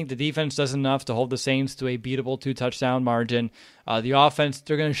 I think the defense does enough to hold the Saints to a beatable 2-touchdown margin. The offense,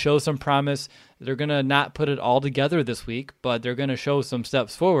 they're going to show some promise. They're going to not put it all together this week, but they're going to show some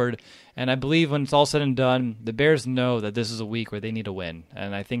steps forward. And I believe when it's all said and done, the Bears know that this is a week where they need to win.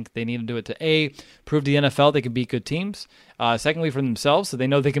 And I think they need to do it to, A, prove to the NFL they can beat good teams. Secondly, for themselves, so they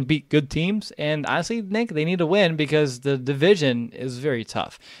know they can beat good teams. And honestly, Nick, they need to win because the division is very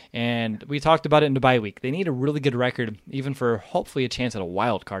tough. And we talked about it in the bye week. They need a really good record, even for hopefully a chance at a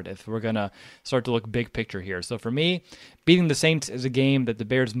wild card if we're going to start to look big picture here. So for me, beating the Saints is a game that the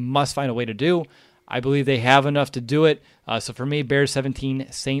Bears must find a way to do. I believe they have enough to do it. So for me, Bears 17,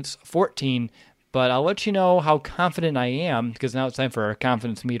 Saints 14. But I'll let you know how confident I am, because now it's time for our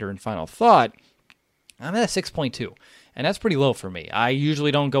confidence meter and final thought. I'm at a 6.2, and that's pretty low for me. I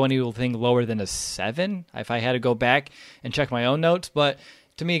usually don't go anything lower than a 7 if I had to go back and check my own notes. But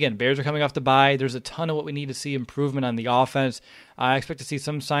to me, again, Bears are coming off the bye. There's a ton of what we need to see improvement on the offense. I expect to see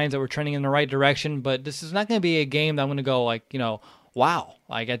some signs that we're trending in the right direction, but this is not going to be a game that I'm going to go wow,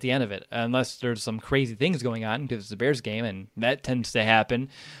 at the end of it, unless there's some crazy things going on, because it's a Bears game, and that tends to happen.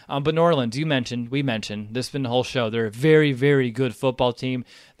 But New Orleans, we mentioned, this has been the whole show. They're a very, very good football team.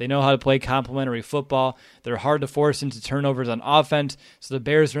 They know how to play complementary football. They're hard to force into turnovers on offense, so the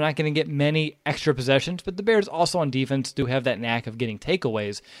Bears are not going to get many extra possessions, but the Bears also on defense do have that knack of getting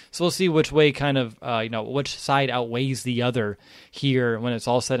takeaways. So we'll see which way which side outweighs the other here when it's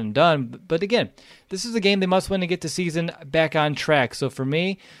all said and done. But again, this is a game they must win to get the season back on track. So for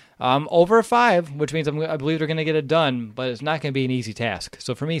me, Over 5, which means I believe they're going to get it done, but it's not going to be an easy task.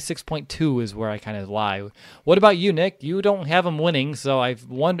 So for me, 6.2 is where I kind of lie. What about you, Nick? You don't have them winning, so I've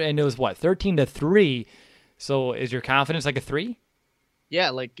won, and it was 13-3. So is your confidence like a 3? Yeah,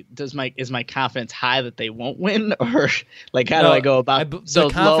 like is my confidence high that they won't win, or like how do I go about the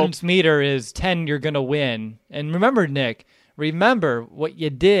confidence meter is 10, you're going to win. And remember, Nick, what you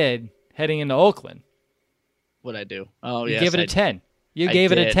did heading into Oakland. What'd I do? Oh, you yes. gave it a 10. You I gave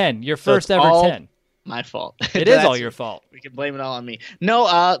did. it a 10. Your So first it's ever all 10. My fault. It is all your fault. We can blame it all on me.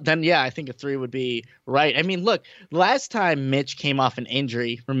 No, then yeah, I think a 3 would be right. I mean, look, last time Mitch came off an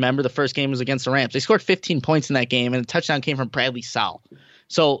injury, remember the first game was against the Rams. They scored 15 points in that game, and the touchdown came from Bradley Sowell.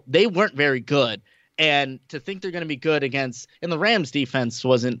 So they weren't very good. And to think they're going to be good against, and the Rams defense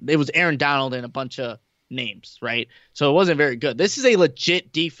it was Aaron Donald and a bunch of names, right? So it wasn't very good. This is a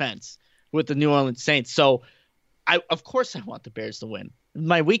legit defense with the New Orleans Saints. So of course I want the Bears to win.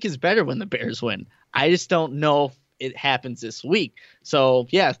 My week is better when the Bears win. I just don't know if it happens this week. So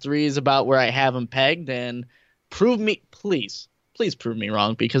yeah, 3 is about where I have them pegged, and please prove me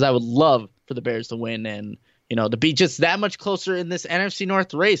wrong, because I would love for the Bears to win and, to be just that much closer in this NFC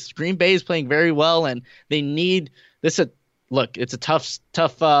North race. Green Bay is playing very well, and they need this. Look, it's a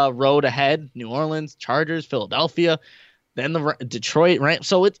tough road ahead. New Orleans, Chargers, Philadelphia, then the Detroit, right?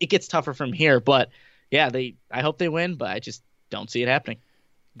 So it gets tougher from here. But yeah, I hope they win, but I just don't see it happening.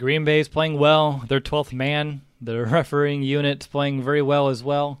 Green Bay's playing well. They're 12th man. The refereeing unit's playing very well as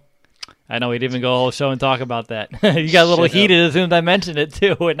well. I know we didn't even go a whole show and talk about that. You got a little heated as soon as I mentioned it,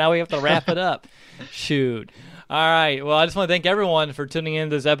 too, and now we have to wrap it up. Shoot. All right. Well, I just want to thank everyone for tuning in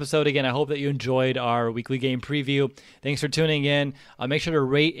to this episode. Again, I hope that you enjoyed our weekly game preview. Thanks for tuning in. Make sure to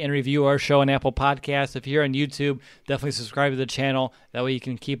rate and review our show on Apple Podcasts. If you're on YouTube, definitely subscribe to the channel. That way you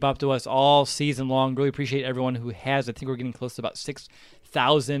can keep up to us all season long. Really appreciate everyone who has. I think we're getting close to about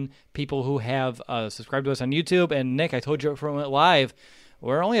 6,000 people who have subscribed to us on YouTube. And, Nick, I told you from it live,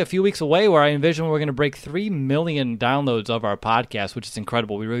 we're only a few weeks away where I envision we're going to break 3 million downloads of our podcast, which is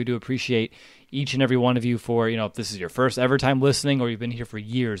incredible. We really do appreciate each and every one of you for, if this is your first ever time listening or you've been here for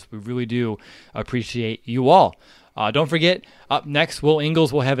years. We really do appreciate you all. Don't forget, up next, Will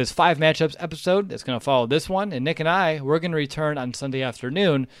Ingles will have his 5 matchups episode that's going to follow this one. And Nick and we're going to return on Sunday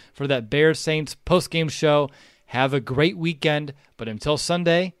afternoon for that Bears-Saints post-game show. Have a great weekend. But until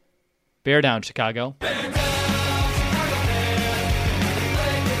Sunday, bear down, Chicago.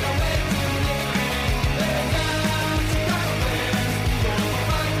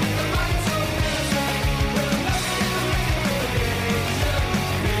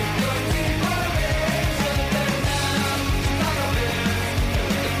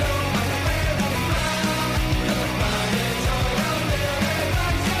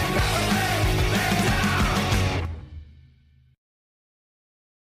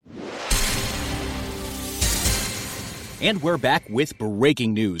 And we're back with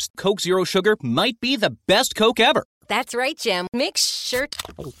breaking news. Coke Zero Sugar might be the best Coke ever. That's right, Jim. Make sure...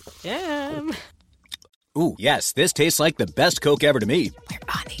 Jim. Ooh, yes, this tastes like the best Coke ever to me. We're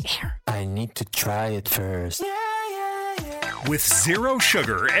on the air. I need to try it first. With zero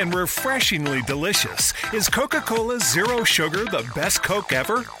sugar and refreshingly delicious, is Coca-Cola Zero Sugar the best Coke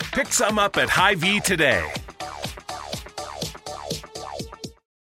ever? Pick some up at Hy-Vee today.